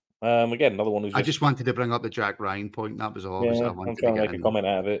see him. Again, another one who's. I just wanted to bring up the Jack Ryan point. That was all. Yeah, I'm trying to make a comment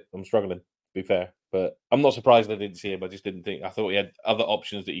out of it. I'm struggling, to be fair, but I'm not surprised I didn't see him. I just didn't think. I thought he had other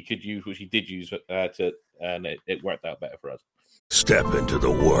options that he could use, which he did use, and it worked out better for us. Step into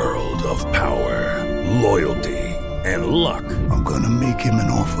the world of power, loyalty, and luck. I'm gonna make him an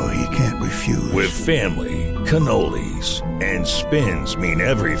offer he can't refuse. With family, cannolis, and spins mean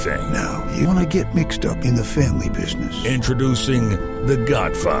everything. Now, you wanna get mixed up in the family business. Introducing The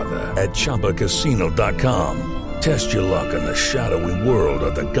Godfather at ChumbaCasino.com. Test your luck in the shadowy world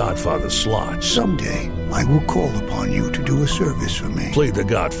of The Godfather slot. Someday, I will call upon you to do a service for me. Play The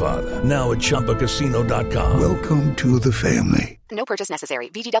Godfather now at ChumbaCasino.com. Welcome to the family. No purchase necessary.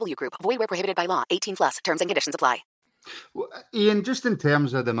 VGW Group. Void where prohibited by law. 18+. Terms and conditions apply. Well, Ian, just in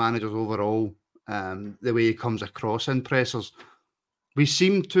terms of the managers overall, the way he comes across in pressers, we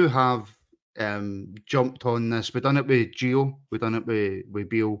seem to have jumped on this. We've done it with Gio, we've done it with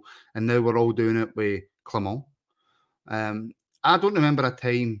Beale, and now we're all doing it with Clement. I don't remember a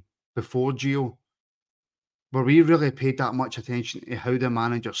time before Gio where we really paid that much attention to how the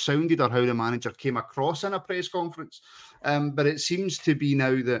manager sounded or how the manager came across in a press conference. But it seems to be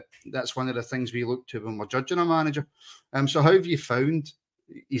now that that's one of the things we look to when we're judging a manager. So how have you found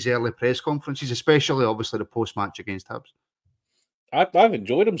his early press conferences, especially obviously the post-match against Hibs? I've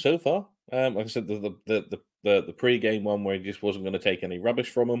enjoyed him so far. Like I said, the pre-game one where he just wasn't going to take any rubbish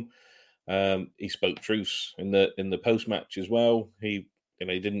from him. He spoke truths in the post-match as well. He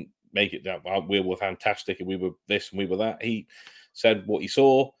didn't make it that we were fantastic and we were this and we were that. He said what he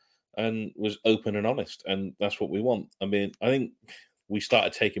saw and was open and honest, and that's what we want. I mean, I think we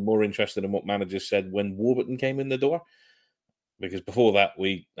started taking more interest in what managers said when Warburton came in the door, because before that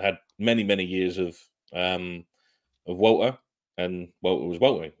we had many years of Walter, and Walter was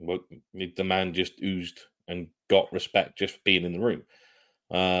Walter. The man just oozed and got respect just for being in the room.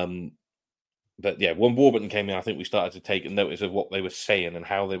 But yeah, when Warburton came in, I think we started to take notice of what they were saying and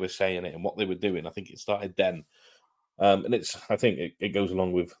how they were saying it and what they were doing. I think it started then. And I think it goes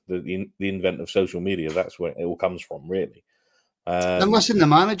along with the invent of social media. That's where it all comes from, really. And listen, the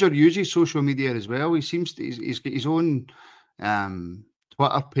manager uses social media as well. He seems to, he's got his own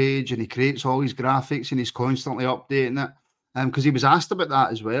Twitter page, and he creates all his graphics, and he's constantly updating it. Because he was asked about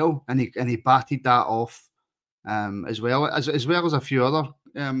that as well, and he batted that off as well as a few other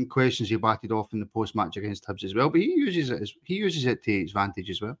questions he batted off in the post match against Hibs as well. But he uses it to his advantage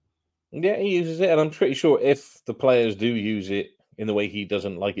as well. Yeah, he uses it, and I'm pretty sure if the players do use it in the way he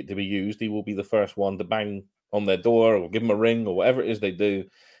doesn't like it to be used, he will be the first one to bang on their door or give them a ring or whatever it is they do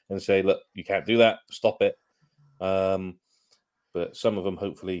and say, "Look, you can't do that. Stop it." But some of them,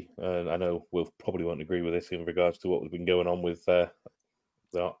 hopefully, I know probably won't agree with this in regards to what has been going on with the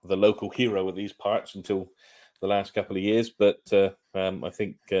local hero of these parts until the last couple of years. But I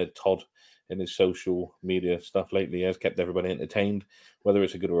think Todd in his social media stuff lately has kept everybody entertained. Whether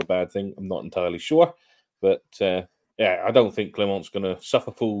it's a good or a bad thing, I'm not entirely sure. But I don't think Clement's going to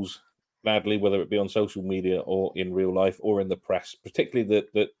suffer fools badly, whether it be on social media or in real life or in the press, particularly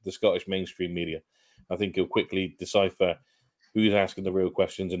the Scottish mainstream media. I think he'll quickly decipher who's asking the real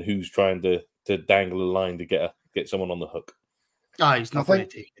questions and who's trying to dangle a line to get someone on the hook. He's not going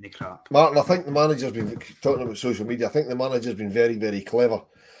to take any crap. Martin, I think the manager's been talking about social media. I think the manager's been very, very clever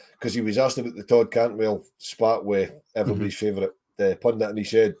because he was asked about the Todd Cantwell spat with everybody's favourite pundit, and he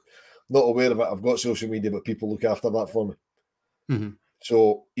said, "Not aware of it. I've got social media, but people look after that for me." Mm-hmm.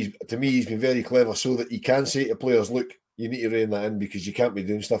 So to me, he's been very clever so that he can say to players, "Look, you need to rein that in because you can't be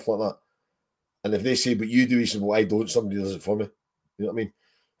doing stuff like that." And if they say, "But you do," he said, "Well, I don't. Somebody does it for me." You know what I mean?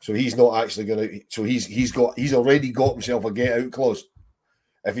 So he's not actually going to. So he's already got himself a get out clause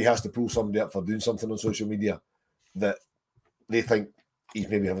if he has to pull somebody up for doing something on social media that they think he's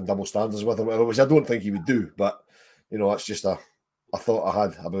maybe having double standards with or whatever, which I don't think he would do. But that's just a thought I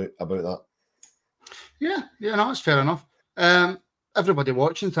had about that. Yeah, no, that's fair enough. Everybody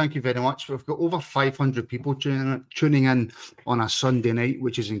watching, thank you very much. We've got over 500 people tuning in on a Sunday night,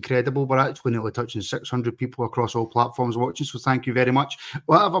 which is incredible. We're actually nearly touching 600 people across all platforms watching, so thank you very much.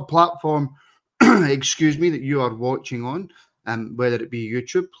 Whatever platform, that you are watching on, whether it be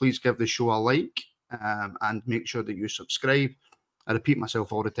YouTube, please give the show a like and make sure that you subscribe. I repeat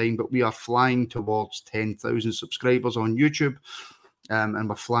myself all the time, but we are flying towards 10,000 subscribers on YouTube. And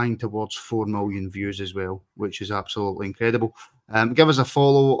we're flying towards 4 million views as well, which is absolutely incredible. Give us a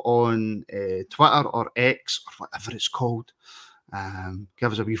follow on Twitter or X or whatever it's called.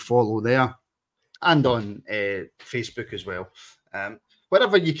 Give us a wee follow there. And on Facebook as well.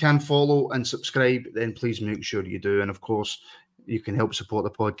 Wherever you can follow and subscribe, then please make sure you do. And of course, you can help support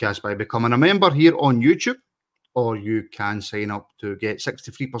the podcast by becoming a member here on YouTube. Or you can sign up to get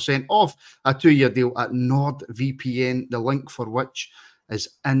 63% off a 2-year deal at NordVPN, the link for which is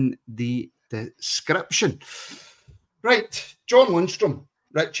in the description. Right, John Lundstrom,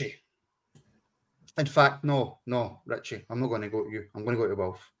 Richie. In fact, no, Richie, I'm not going to go to you. I'm going to go to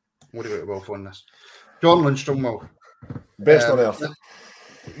Wolf. I'm going to go to Wolf on this. John Lundstrom, Wolf. Best on earth.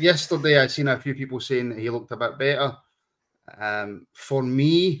 Yesterday, I seen a few people saying that he looked a bit better. For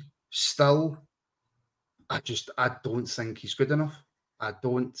me, still... I don't think he's good enough. I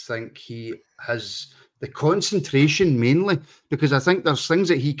don't think he has the concentration mainly because I think there's things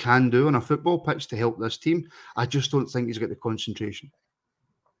that he can do on a football pitch to help this team. I just don't think he's got the concentration.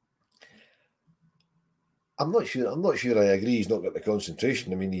 I'm not sure I agree he's not got the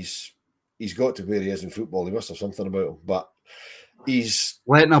concentration. I mean, he's got to where he is in football. He must have something about him. But he's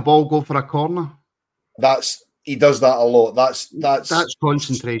letting a ball go for a corner. He does that a lot. That's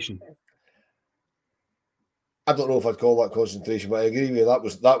concentration. I don't know if I'd call that concentration, but I agree with you. I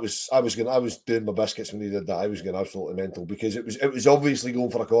was doing my biscuits when he did that. I was getting absolutely mental because it was obviously going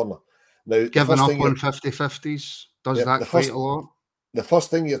for a corner. Now giving up on 50-50s does that quite a lot. The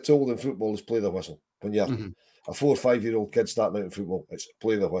first thing you're told in football is play the whistle. When you're a 4 or 5 year old kid starting out in football, it's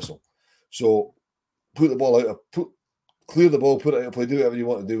play the whistle. So put the ball out, clear the ball, put it out of play, do whatever you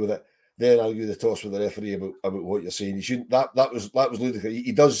want to do with it. Then argue the toss with the referee about what you're saying. You shouldn't. That was ludicrous.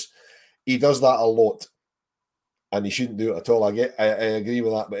 He does that a lot. And he shouldn't do it at all. I agree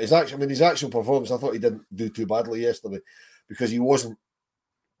with that. But his actual performance, I thought he didn't do too badly yesterday because he wasn't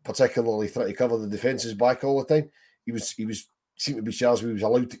particularly trying to cover the defence's back all the time. He seemed to be charged.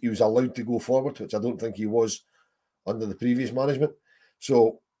 He was allowed to go forward, which I don't think he was under the previous management.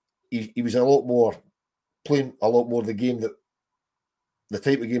 So he was playing a lot more the game the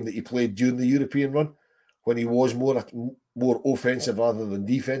type of game that he played during the European run when he was more offensive rather than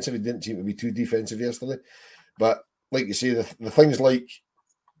defensive. He didn't seem to be too defensive yesterday. But like you say, the things like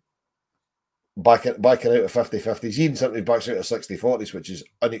backing out of 50-50s, even something backs out of 60-40s, which is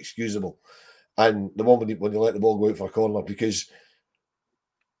inexcusable. And the one when you let the ball go out for a corner, because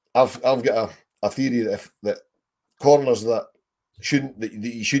I've got a theory that corners that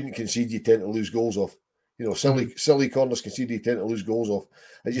you shouldn't concede, you tend to lose goals off. Silly corners conceded, you tend to lose goals off.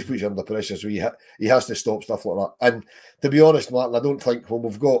 It just puts you under pressure, so he has to stop stuff like that. And to be honest, Martin, I don't think when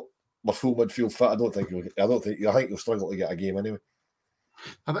we've got my full midfield fit, I think he'll struggle to get a game anyway.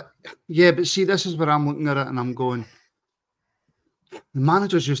 Yeah, but see, this is where I'm looking at it and I'm going, the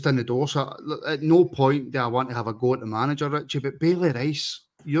manager's just in the door, so at no point do I want to have a go at the manager, Richie, but Bailey Rice,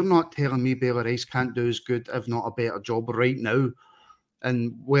 you're not telling me Bailey Rice can't do as good, if not a better job right now,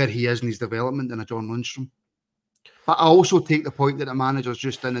 and where he is in his development than a John Lundstrom. But I also take the point that the manager's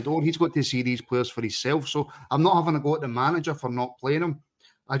just in the door. He's got to see these players for himself, so I'm not having a go at the manager for not playing him.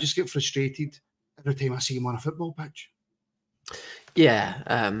 I just get frustrated every time I see him on a football pitch.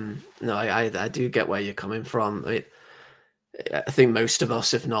 Yeah, no, I do get where you're coming from. I think most of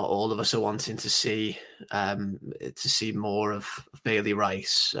us, if not all of us, are wanting to see more of Bailey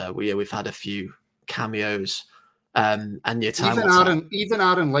Rice. We've had a few cameos, and your time even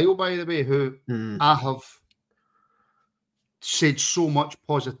Aaron Lyle, by the way, who I have said so much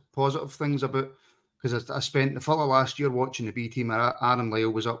positive things about, because I spent the full of last year watching the B team. Aaron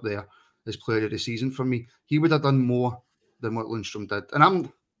Lyle was up there as player of the season for me. He would have done more than what Lundstrom did, and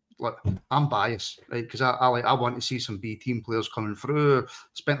I'm biased, right? Because I want to see some B team players coming through.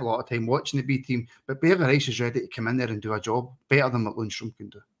 Spent a lot of time watching the B team, but Bailey Rice is ready to come in there and do a job better than what Lundstrom can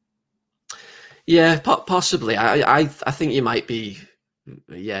do. Yeah, possibly. I think you might be,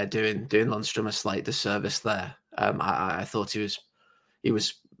 doing Lundstrom a slight disservice there. I thought he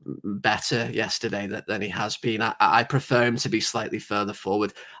was better yesterday than he has been. I prefer him to be slightly further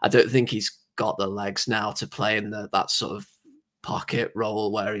forward. I don't think he's got the legs now to play in that sort of pocket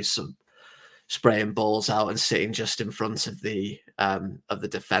role where he's sort of spraying balls out and sitting just in front of the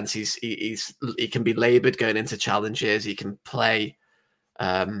defense. He can be laboured going into challenges. He can play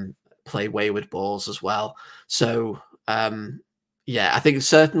wayward balls as well. So I think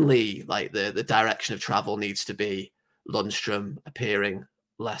certainly like the direction of travel needs to be Lundstrom appearing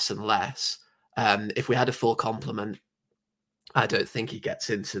less and less. If we had a full complement, I don't think he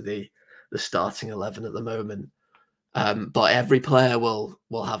gets into the starting 11 at the moment. But every player will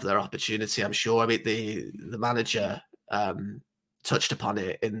have their opportunity, I'm sure. I mean, the manager touched upon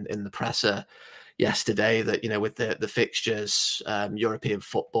it in the presser yesterday that, with the fixtures, European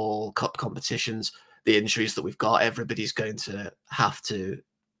football, cup competitions, the injuries that we've got, everybody's going to have to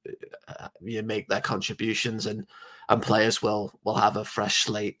make their contributions, and players will have a fresh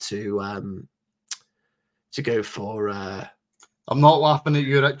slate to go for. I'm not laughing at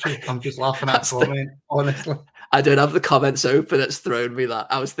you, Richie. I'm just laughing at comment, honestly. I don't have the comments open. It's thrown me that.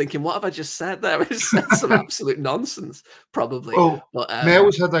 I was thinking, what have I just said there? I just said some absolute nonsense, probably. Well, but,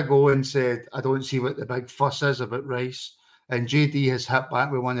 Mel's had a go and said, I don't see what the big fuss is about Rice. And JD has hit back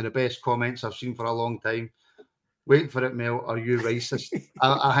with one of the best comments I've seen for a long time. Wait for it, Mel. Are you racist?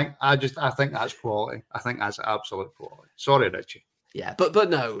 I think that's quality. I think that's absolute quality. Sorry, Richie. Yeah, but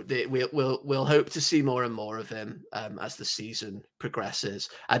no, we'll hope to see more and more of him as the season progresses.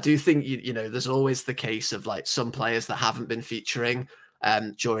 I do think there's always the case of like some players that haven't been featuring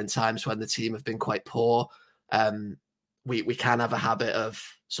during times when the team have been quite poor. We can have a habit of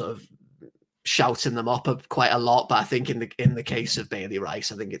sort of shouting them up quite a lot, but I think in the case of Bailey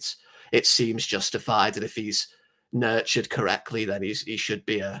Rice, I think it seems justified, and if he's nurtured correctly, then he should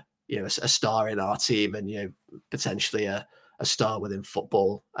be a star in our team, and potentially a star within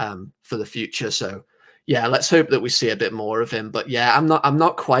football for the future. So yeah, let's hope that we see a bit more of him. But yeah, I'm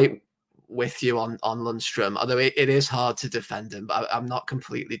not quite with you on Lundstrom, although it is hard to defend him, but I'm not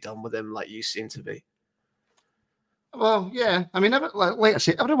completely done with him like you seem to be. Well, yeah. I mean, like I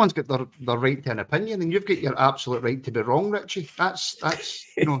say, everyone's got their right to an opinion, and you've got your absolute right to be wrong, Richie. That's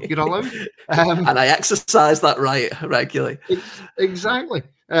you're allowed. And I exercise that right regularly. Exactly.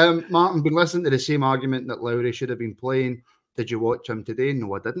 Martin, been listening to the same argument that Lowry should have been playing. Did you watch him today?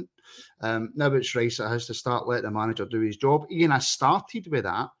 No, I didn't. Now it's Rice that has to start letting the manager do his job. Ian, I started with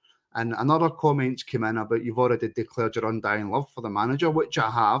that, and another comments came in about you've already declared your undying love for the manager, which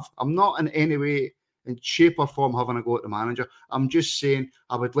I have. I'm not in any way, in shape or form, having a go at the manager. I'm just saying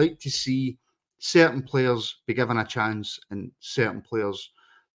I would like to see certain players be given a chance and certain players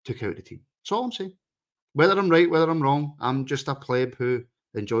took out the team. That's all I'm saying. Whether I'm right, whether I'm wrong, I'm just a pleb who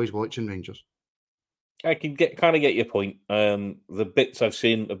enjoys watching Rangers. I can get your point. The bits I've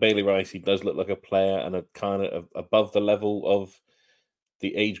seen of Bailey Rice, he does look like a player and a kind of above the level of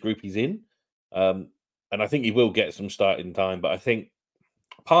the age group he's in. And I think he will get some starting time. But I think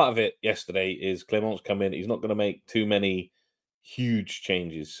part of it yesterday is Clement's come in. He's not going to make too many huge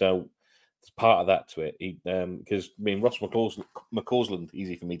changes. So it's part of that to it. Because, Ross McCausland,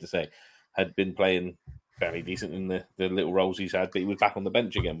 easy for me to say, had been playing very decent in the little roles he's had, but he was back on the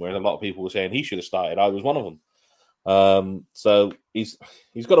bench again, whereas a lot of people were saying he should have started. I was one of them. So he's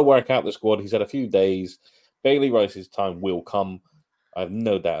got to work out the squad. He's had a few days. Bailey Rice's time will come. I have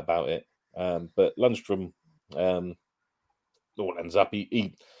no doubt about it. But Lundstrom, all ends up,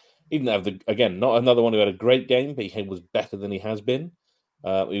 he didn't have not another one who had a great game, but he was better than he has been.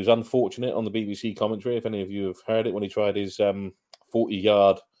 He was unfortunate on the BBC commentary, if any of you have heard it, when he tried his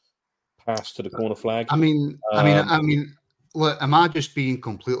 40-yard pass to the corner flag. I mean, look, am I just being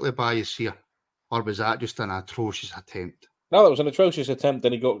completely biased here, or was that just an atrocious attempt? No, it was an atrocious attempt,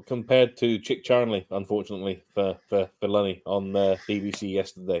 and he got compared to Chick Charnley, unfortunately, for Lunny on BBC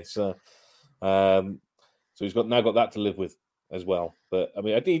yesterday. So, So he's now got that to live with as well. But I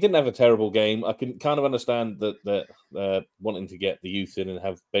mean, he didn't have a terrible game. I can kind of understand that wanting to get the youth in and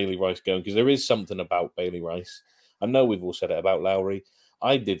have Bailey Rice going, because there is something about Bailey Rice. I know we've all said it about Lowry.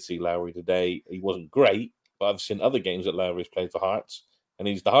 I did see Lowry today. He wasn't great, but I've seen other games that Lowry's played for Hearts, and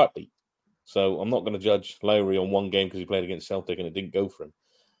he's the heartbeat. So I'm not going to judge Lowry on one game because he played against Celtic and it didn't go for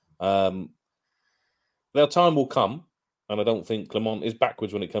him. Their time will come, and I don't think Clement is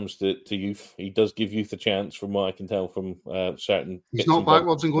backwards when it comes to youth. He does give youth a chance, from what I can tell from certain... He's not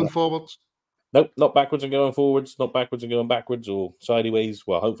backwards and going forwards? Nope, not backwards and going forwards, not backwards and going backwards or sideways.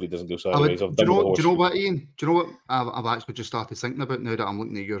 Well, hopefully it doesn't go sideways. Do you know what, Ian? Do you know what I've actually just started thinking about now that I'm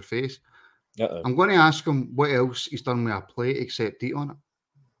looking at your face? Uh-oh. I'm going to ask him what else he's done with a plate except eat on it.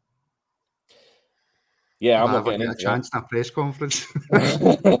 Yeah, I'm not getting into a chance in a press conference. I'm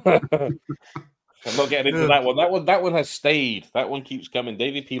not getting into that one. That one has stayed. That one keeps coming.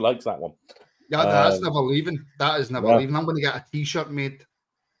 Davey P likes that one. Yeah, that's never leaving. That is never leaving. I'm going to get a T-shirt made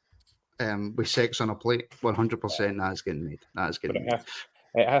with sex on a plate. 100% that's getting made. That's getting made.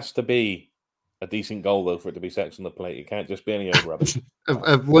 It has to be a decent goal, though, for it to be sex on the plate. It can't just be any old rubbish. If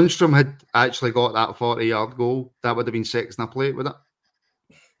Lundstrom had actually got that 40-yard goal, that would have been sex on a plate, would it?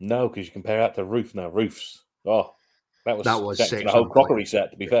 No, because you compare that to Roof now. Roofs. Oh, that was sex sex on a whole crockery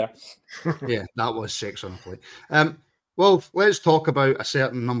set, to be fair. Yeah, that was sex on a plate. Well, let's talk about a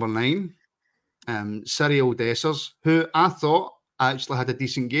certain number 9, Cyril Dessers, who I thought actually had a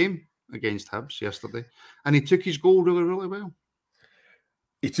decent game against Hibs yesterday. And he took his goal really, really well.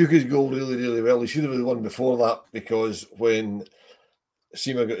 He took his goal really, really well. He should have won before that, because when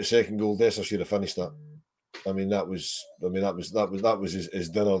Seema got the second goal, Dessers should have finished that. That was his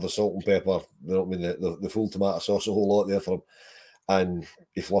dinner, the salt and pepper. You know what I mean? The full tomato sauce, a whole lot there for him, and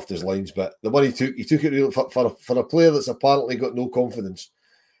he fluffed his lines. But the one he took it really for a player that's apparently got no confidence.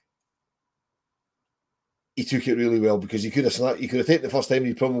 He took it really well, because he could have taken the first time,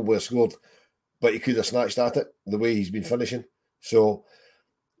 he probably have scored, but he could have snatched at it the way he's been finishing. So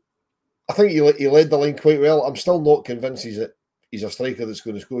I think he led the line quite well. I'm still not convinced he's a striker that's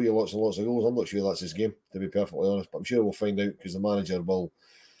going to score you lots and lots of goals. I'm not sure that's his game, to be perfectly honest, but I'm sure we'll find out, because the manager will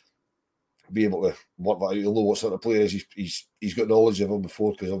be able to work that out. He'll know what sort of player he's got knowledge of him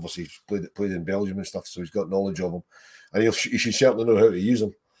before, because obviously he's played in Belgium and stuff, so he's got knowledge of him, and he should certainly know how to use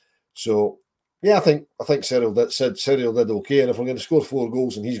him. So yeah, I think Cyril did okay, and if we're going to score 4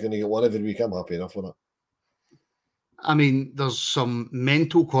 goals and he's going to get one every week, I'm happy enough with that. There's some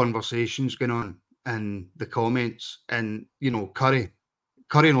mental conversations going on in the comments, and Curry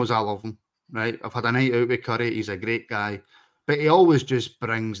knows I love him, right? I've had a night out with Curry. He's a great guy, but he always just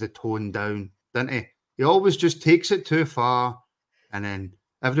brings the tone down, doesn't he? He always just takes it too far, and then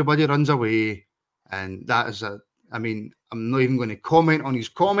everybody runs away, and that is I'm not even going to comment on his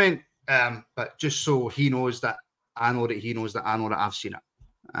comment, but just so he knows that I know that he knows that I know that I've seen it.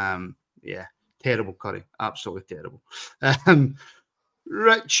 Yeah, terrible Curry, absolutely terrible.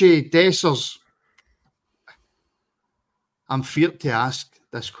 Richie Dessers. I'm feared to ask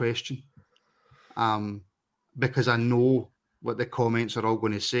this question because I know what the comments are all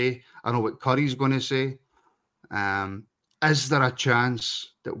going to say. I know what Curry's going to say. Is there a chance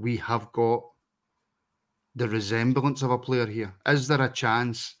that we have got the resemblance of a player here? Is there a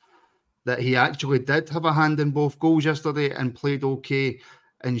chance that he actually did have a hand in both goals yesterday and played okay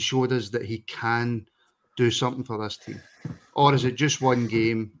and showed us that he can do something for this team? Or is it just one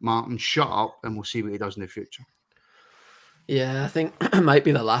game? Martin, shut up and we'll see what he does in the future. Yeah, I think it might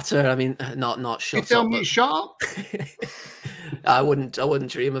be the latter. Not shut up. You tell me shut up? I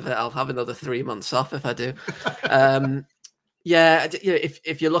wouldn't dream of it. I'll have another 3 months off if I do.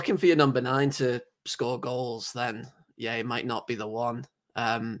 If you're looking for your number 9 to score goals, then yeah, it might not be the one.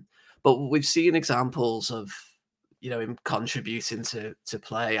 But we've seen examples of him contributing to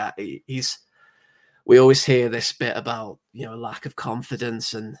play. We always hear this bit about lack of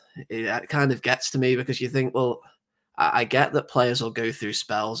confidence, and it kind of gets to me, because you think, well, I get that players will go through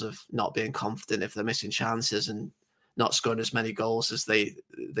spells of not being confident if they're missing chances and not scoring as many goals as they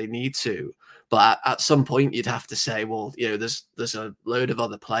need to. But at some point, you'd have to say, well, there's a load of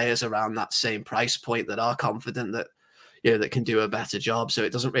other players around that same price point that are confident that that can do a better job. So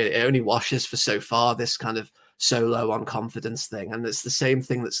it only washes for so far, this kind of so low on confidence thing. And it's the same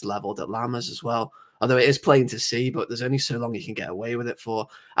thing that's leveled at Lammers as well. Although it is plain to see, but there's only so long you can get away with it for.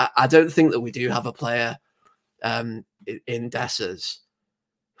 I don't think that we do have a player in Dessers,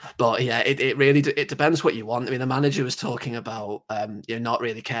 but yeah, it really depends what you want. The manager was talking about not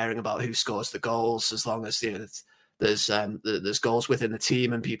really caring about who scores the goals, as long as there's goals within the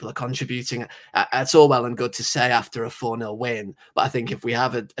team and people are contributing. It's all well and good to say after a 4-0 win, but I think if we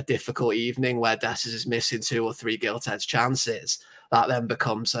have a difficult evening where Dessers is missing 2 or 3 gilt-edged chances, that then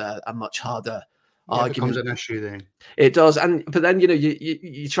becomes a much harder argument. It becomes an issue then. It does, but then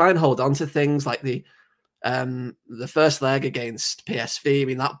you try and hold on to things like the first leg against PSV. I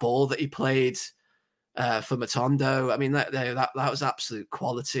mean, that ball that he played for Matondo, I mean that was absolute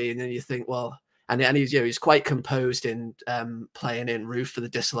quality. And then you think, well, and he's quite composed in playing in Roof for the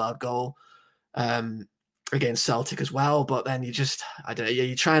disallowed goal against Celtic as well. But then you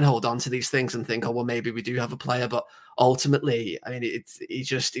try and hold on to these things and think, oh well, maybe we do have a player, but ultimately, I mean,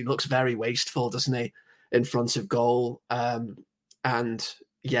 he looks very wasteful, doesn't he, in front of goal? And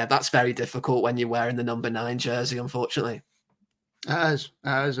yeah, that's very difficult when you're wearing the number 9 jersey, unfortunately. It is.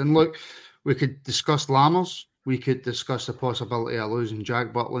 And look, we could discuss Lammers. We could discuss the possibility of losing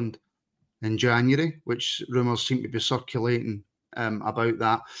Jack Butland in January, which rumours seem to be circulating about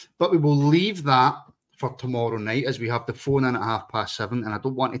that. But we will leave that for tomorrow night as we have the phone in at 7:30. And I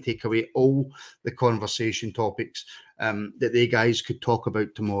don't want to take away all the conversation topics that they guys could talk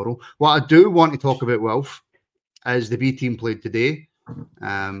about tomorrow. What I do want to talk about, Wilf, is the B team played today.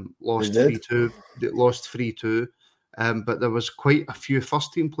 Lost 3-2. But there was quite a few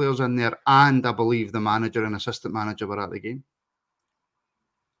first team players in there, and I believe the manager and assistant manager were at the game.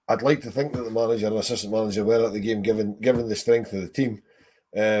 I'd like to think that the manager and assistant manager were at the game, given the strength of the team.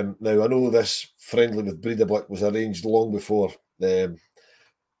 Now I know this friendly with Breidablik was arranged long before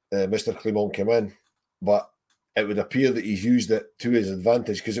Mr. Clement came in, but it would appear that he's used it to his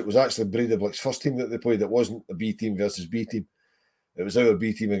advantage because it was actually Breidablik's first team that they played. It wasn't a B team versus B team. It was our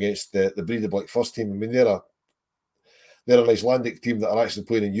B team against the Breidablik first team. I mean, they're an Icelandic team that are actually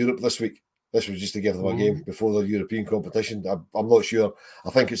playing in Europe this week. This was just to give them a game before their European competition. I'm not sure.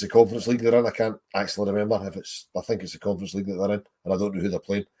 I think it's the Conference League they're in. I can't actually remember I think it's the Conference League that they're in, and I don't know who they're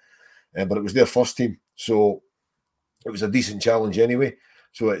playing. But it was their first team, so it was a decent challenge anyway.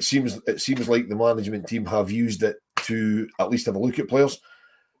 So it seems like the management team have used it to at least have a look at players.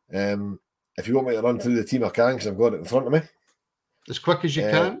 If you want me to run through the team, I can, because I've got it in front of me. As quick as you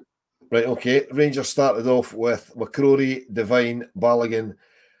can. Right, okay. Rangers started off with McCrory, Devine, Balogun,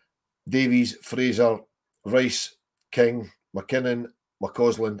 Davies, Fraser, Rice, King, McKinnon,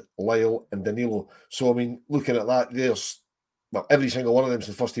 McCausland, Lyle, and Danilo. So, I mean, looking at that, every single one of them is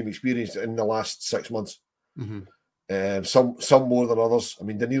the first team experience in the last 6 months. Mm-hmm. Some more than others. I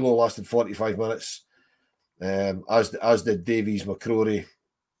mean, Danilo lasted 45 minutes, as did Davies, McCrory,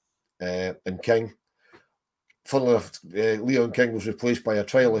 and King. Funnily enough, Leon King was replaced by a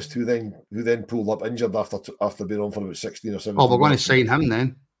trialist who then pulled up injured after being on for about 16 or 17. Oh, we're going to sign him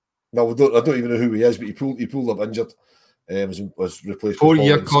then. No, I don't even know who he is, but he pulled up injured. Was replaced.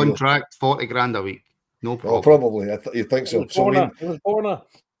 4-year contract, 40 grand a week. No problem. Oh, probably. You think so? So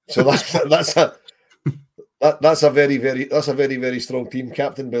that's a very, very strong team,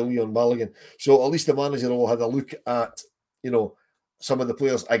 captained by Leon Balogun. So at least the manager will have a look at some of the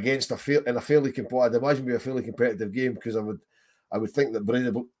players against I'd imagine be a fairly competitive game, because I would think that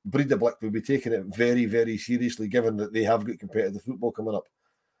Breidablik will be taking it very, very seriously, given that they have got competitive football coming up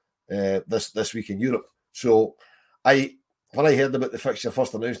this week in Europe. So when I heard about the fixture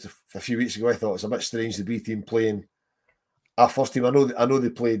first announced a few weeks ago, I thought it's a bit strange the B team playing a first team. I know they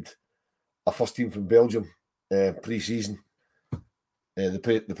played a first team from Belgium pre-season. They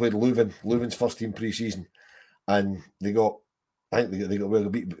played Leuven's first team pre-season, and they got beat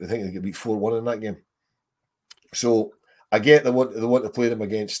 4-1 in that game. So I get they want to play them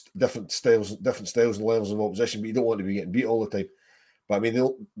against different styles and levels of opposition, but you don't want to be getting beat all the time. But I mean,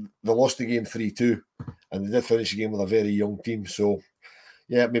 they lost the game 3-2, and they did finish the game with a very young team. So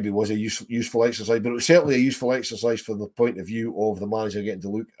yeah, maybe it was a useful exercise, but it was certainly a useful exercise from the point of view of the manager getting to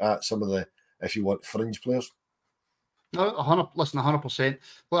look at some of the, if you want, fringe players. No, 100%.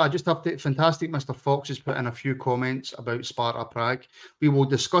 Well, I just update. Fantastic. Mr. Fox has put in a few comments about Sparta Prague. We will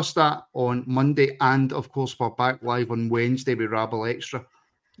discuss that on Monday, and of course, we're back live on Wednesday with Rabble Extra.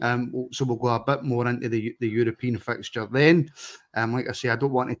 So we'll go a bit more into the European fixture then. Like I say, I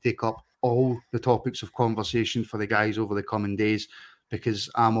don't want to take up all the topics of conversation for the guys over the coming days, because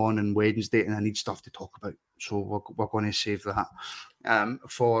I'm on Wednesday and I need stuff to talk about. So we're going to save that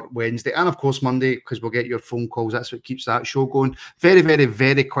for Wednesday. And of course, Monday, because we'll get your phone calls. That's what keeps that show going. Very, very,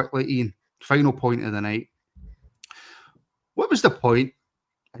 very quickly, Ian. Final point of the night. What was the point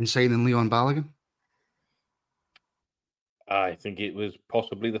in signing Leon Balogun? I think it was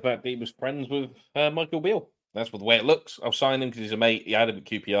possibly the fact that he was friends with Michael Beale. That's the way it looks. I'll sign him because he's a mate. He had him at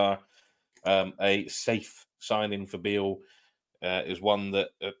QPR. A safe signing for Beale. is one that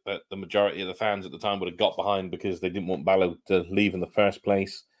the majority of the fans at the time would have got behind because they didn't want Ballo to leave in the first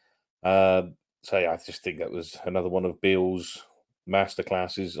place. I just think that was another one of Beale's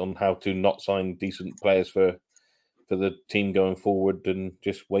masterclasses on how to not sign decent players for the team going forward and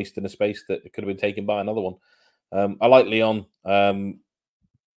just wasting a space that could have been taken by another one. I like Leon, and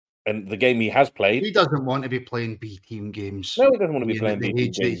the game he has played. He doesn't want to be playing B team games. No, he doesn't want to be playing B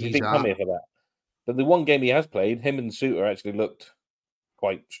team games. He didn't come here for that. But the one game he has played, him and Suter actually looked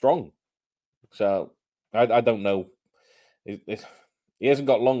quite strong. So I don't know. He hasn't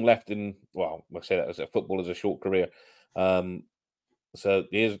got long left in. Well, I say that as football is a short career. So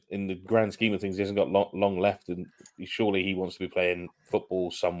he is, in the grand scheme of things, he hasn't got long left, and surely he wants to be playing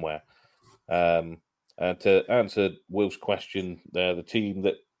football somewhere. To answer Will's question, the team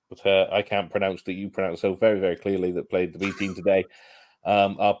that I can't pronounce that you pronounce so very, very clearly that played the B team today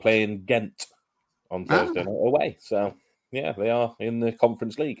are playing Ghent on Thursday night away. So yeah, they are in the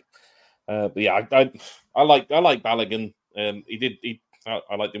Conference League. But yeah, I like Balogun.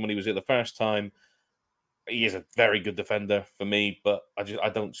 I liked him when he was here the first time. He is a very good defender for me, but I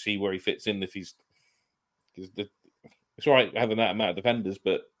don't see where he fits in if it's all right having that amount of defenders,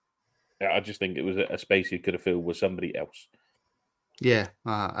 but I just think it was a space he could have filled with somebody else. Yeah,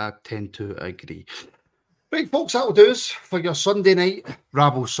 I tend to agree. Right, folks, that'll do us for your Sunday night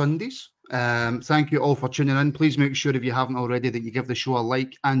Rabble Sundays. Thank you all for tuning in. Please make sure, if you haven't already, that you give the show a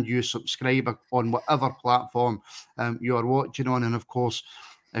like and you subscribe on whatever platform you are watching on. And of course,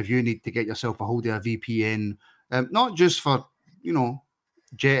 if you need to get yourself a hold of a VPN, not just for,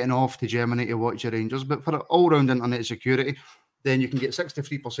 jetting off to Germany to watch your Rangers, but for all-round internet security, then you can get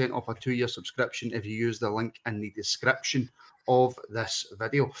 63% off a 2-year subscription if you use the link in the description of this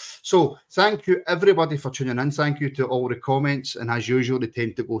video. So thank you everybody for tuning in. Thank you to all the comments, and as usual they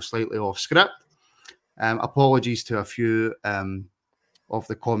tend to go slightly off script. Apologies to a few of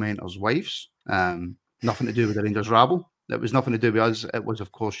the commenters' wives. Nothing to do with the Rangers Rabble. It was nothing to do with us. It was,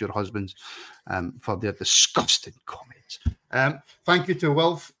 of course, your husbands for their disgusting comments. Thank you to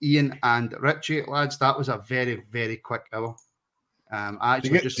Wilf, Ian and Richie. Lads, that was a very, very quick hour. I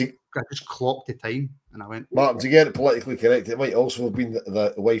just clocked the time and I went... Martin, to get it politically correct, it might also have been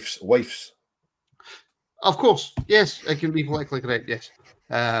the wife's. Of course, yes, it can be politically correct, yes.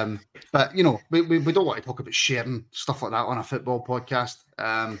 But, we don't want to talk about sharing stuff like that on a football podcast.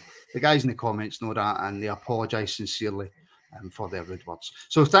 The guys in the comments know that, and they apologise sincerely for their rude words.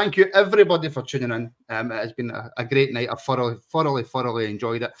 So thank you, everybody, for tuning in. It has been a great night. I've thoroughly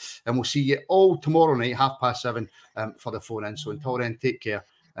enjoyed it. And we'll see you all tomorrow night, 7:30, for the phone in. So until then, take care,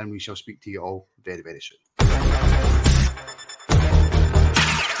 and we shall speak to you all very, very soon.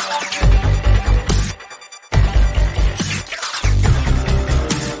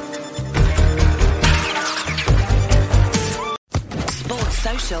 Sports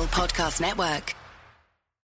Social Podcast Network.